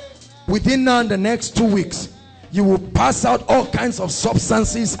 Within now and the next 2 weeks, you will pass out all kinds of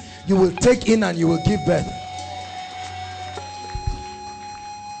substances you will take in and you will give birth.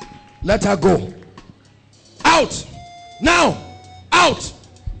 Let her go. Out. Now. Out.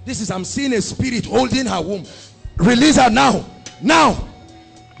 This is, I'm seeing a spirit holding her womb. Release her now. Now.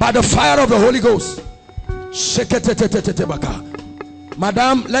 By the fire of the Holy Ghost.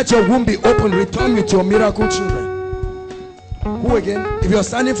 Madam, let your womb be open. Return with your miracle children. Who again? If you're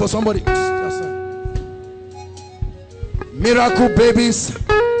standing for somebody, just stand. Miracle babies,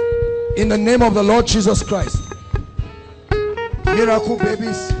 in the name of the Lord Jesus Christ. Miracle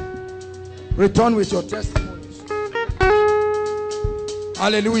babies, return with your testimonies.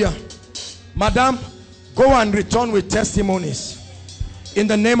 Hallelujah. Madam, go and return with testimonies in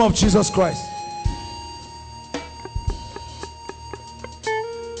the name of Jesus Christ.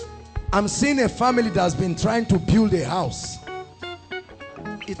 I'm seeing a family that has been trying to build a house.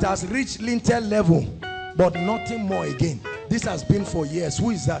 It has reached lintel level, but nothing more again. This has been for years. Who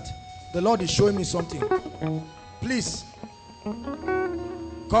is that? The Lord is showing me something. Please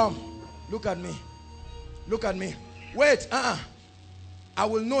come. Look at me. Look at me. Wait, I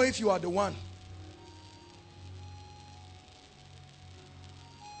will know if you are the one.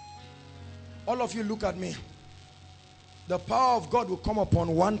 All of you look at me. The power of God will come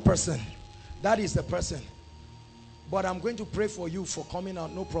upon one person. That is the person. But I'm going to pray for you for coming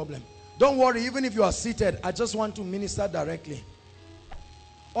out, no problem. Don't worry, even if you are seated, I just want to minister directly.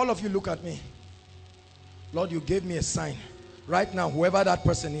 All of you look at me. Lord, you gave me a sign. Right now, whoever that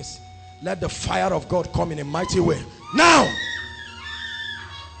person is, let the fire of God come in a mighty way. Now!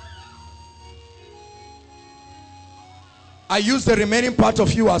 I use the remaining part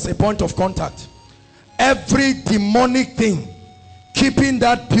of you as a point of contact. Every demonic thing keeping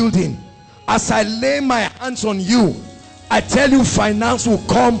that building, as I lay my hands on you, I tell you finance will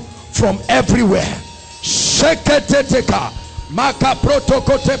come from everywhere. Sheketeteka, maka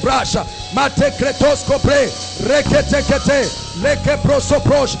protokote brasha, mate kretoskopre, reketekete, leke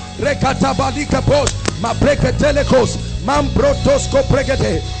prosoprosh, rekatabalika posh, ma breketelekos, mam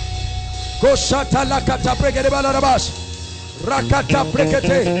protoskopregete, koshata lakata pregete balarabash, rakata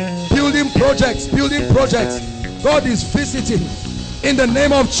pregete, building projects. God is visiting in the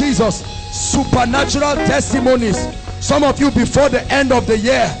name of Jesus. Supernatural testimonies. Some of you before the end of the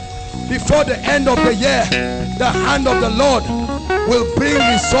year, the hand of the Lord will bring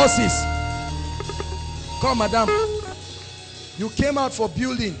resources. Come, madam. You came out for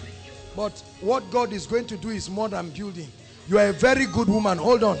building, but what God is going to do is more than building. You are a very good woman.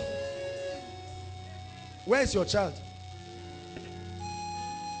 Hold on. Where is your child?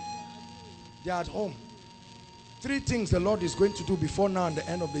 They are at home. 3 things the Lord is going to do before now and the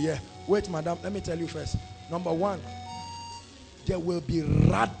end of the year. Wait, madam, let me tell you first. Number 1, there will be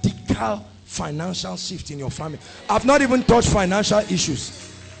radical financial shift in your family. I've not even touched financial issues.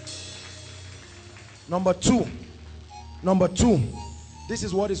 Number two, this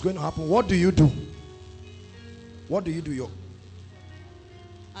is what is going to happen. What do you do? What do you do, yo?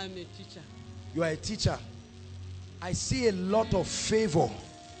 I'm a teacher. You are a teacher. I see a lot of favor.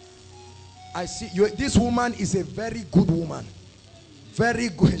 I see you. This woman is a very good woman. Very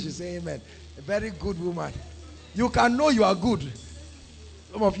good. She say amen. A very good woman. You can know you are good.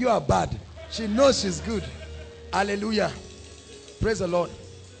 Some of you are bad. She knows she's good. Hallelujah. Praise the Lord.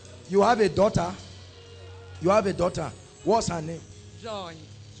 You have a daughter. What's her name? Joy.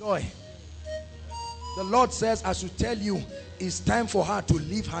 Joy. The Lord says I should tell you it's time for her to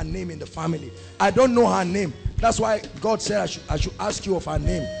leave her name in the family. I don't know her name. That's why God said I should ask you of her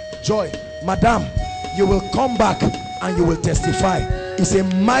name. Joy. Madam, you will come back and you will testify. It's a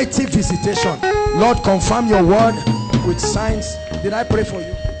mighty visitation. Lord, confirm your word with signs. Did I pray for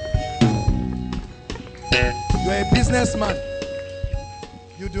you? You're a businessman.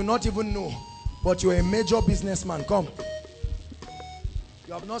 You do not even know, but you're a major businessman. Come.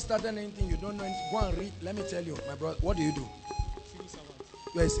 You have not started anything. You don't know anything. Go and read. Let me tell you, my brother. What do you do?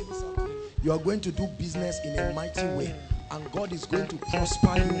 You are a civil servant. You are going to do business in a mighty way, and God is going to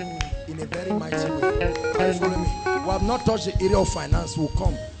prosper you in a very mighty way. Are you following me? We have not touched the area of finance. Will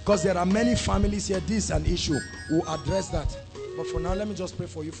come because there are many families here. This is an issue. We'll address that. But for now, let me just pray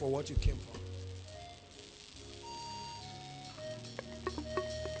for you for what you came for.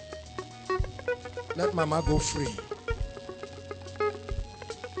 Let Mama go free.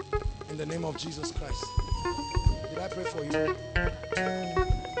 In the name of Jesus Christ. Did I pray for you?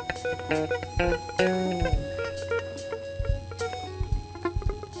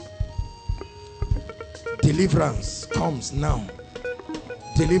 Deliverance comes now.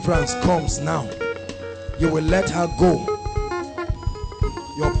 Deliverance comes now. You will let her go.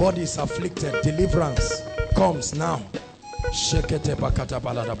 Your body is afflicted. Deliverance comes now. Shekete bakata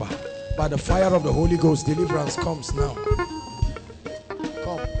baladaba. By the fire of the Holy Ghost, deliverance comes now.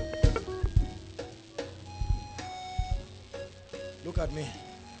 Come. Look at me.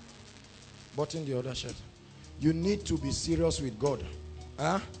 Button the other shirt. You need to be serious with God.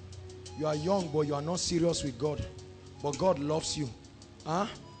 Huh? You are young, but you are not serious with God. But God loves you. Huh?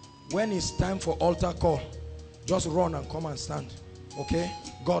 When it's time for altar call, just run and come and stand. Okay?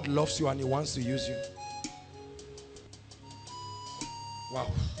 God loves you and He wants to use you.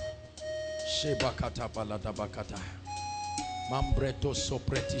 Wow.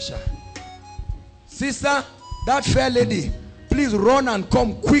 Sister, that fair lady, please run and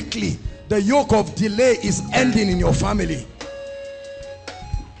come quickly. The yoke of delay is ending in your family.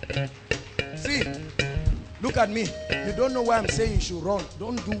 See, look at me. You don't know why I'm saying you should run.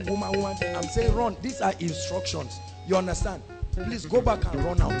 Don't do woman. I'm saying run. These are instructions. You understand? Please go back and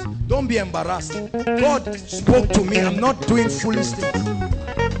run out. Don't be embarrassed. God spoke to me. I'm not doing foolish things.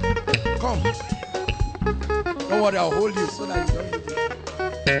 Come. Don't worry, I'll hold you so that you don't need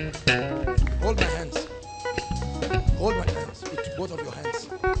it. Hold my hands.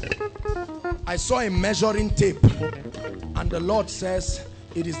 I saw a measuring tape, and the Lord says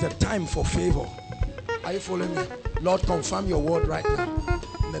it is the time for favor. Are you following me? Lord, confirm your word right now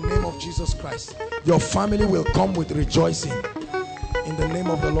in the name of Jesus Christ. Your family will come with rejoicing in the name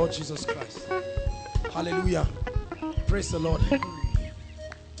of the Lord Jesus Christ. Hallelujah. Praise the Lord.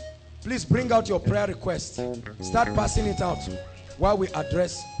 Please bring out your prayer request. Start passing it out while we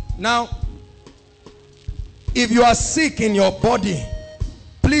address. Now, if you are sick in your body,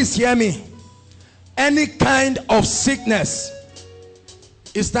 please hear me. Any kind of sickness,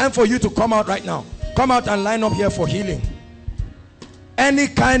 it's time for you to come out right now. Come out and line up here for healing. Any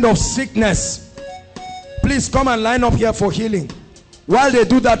kind of sickness, please come and line up here for healing. While they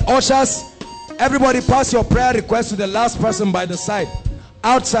do that, ushers, everybody pass your prayer request to the last person by the side.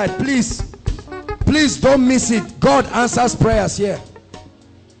 Outside, please. Please don't miss it. God answers prayers here.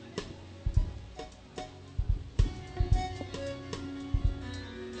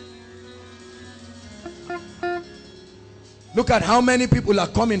 Look at how many people are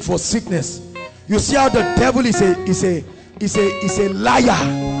coming for sickness. You see how the devil is a liar.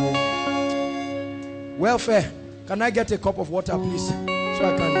 Welfare, can I get a cup of water, please, so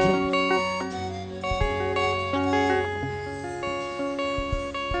I can drink?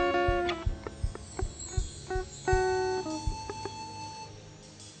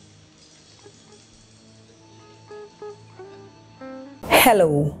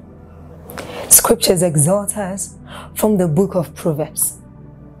 Hello. Scriptures exhort us from the book of Proverbs.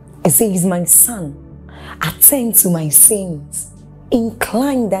 It says, my son, attend to my sayings,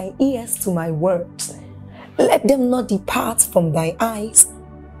 incline thy ears to my words, let them not depart from thy eyes,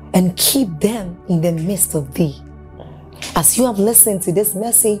 and keep them in the midst of thee. As you have listened to this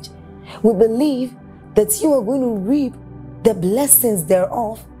message, we believe that you are going to reap the blessings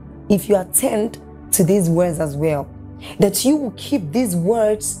thereof if you attend to these words as well. That you will keep these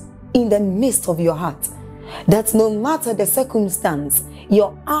words in the midst of your heart, that no matter the circumstance,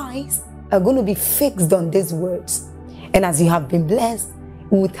 your eyes are going to be fixed on these words. And as you have been blessed,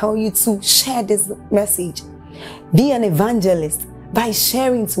 we will tell you to share this message. Be an evangelist by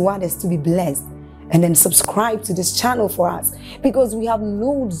sharing to others to be blessed. And then subscribe to this channel for us, because we have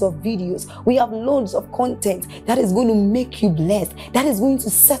loads of videos, we have loads of content that is going to make you blessed, that is going to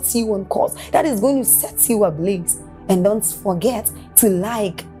set you on course, that is going to set you ablaze. And don't forget to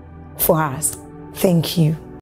like for us. Thank you.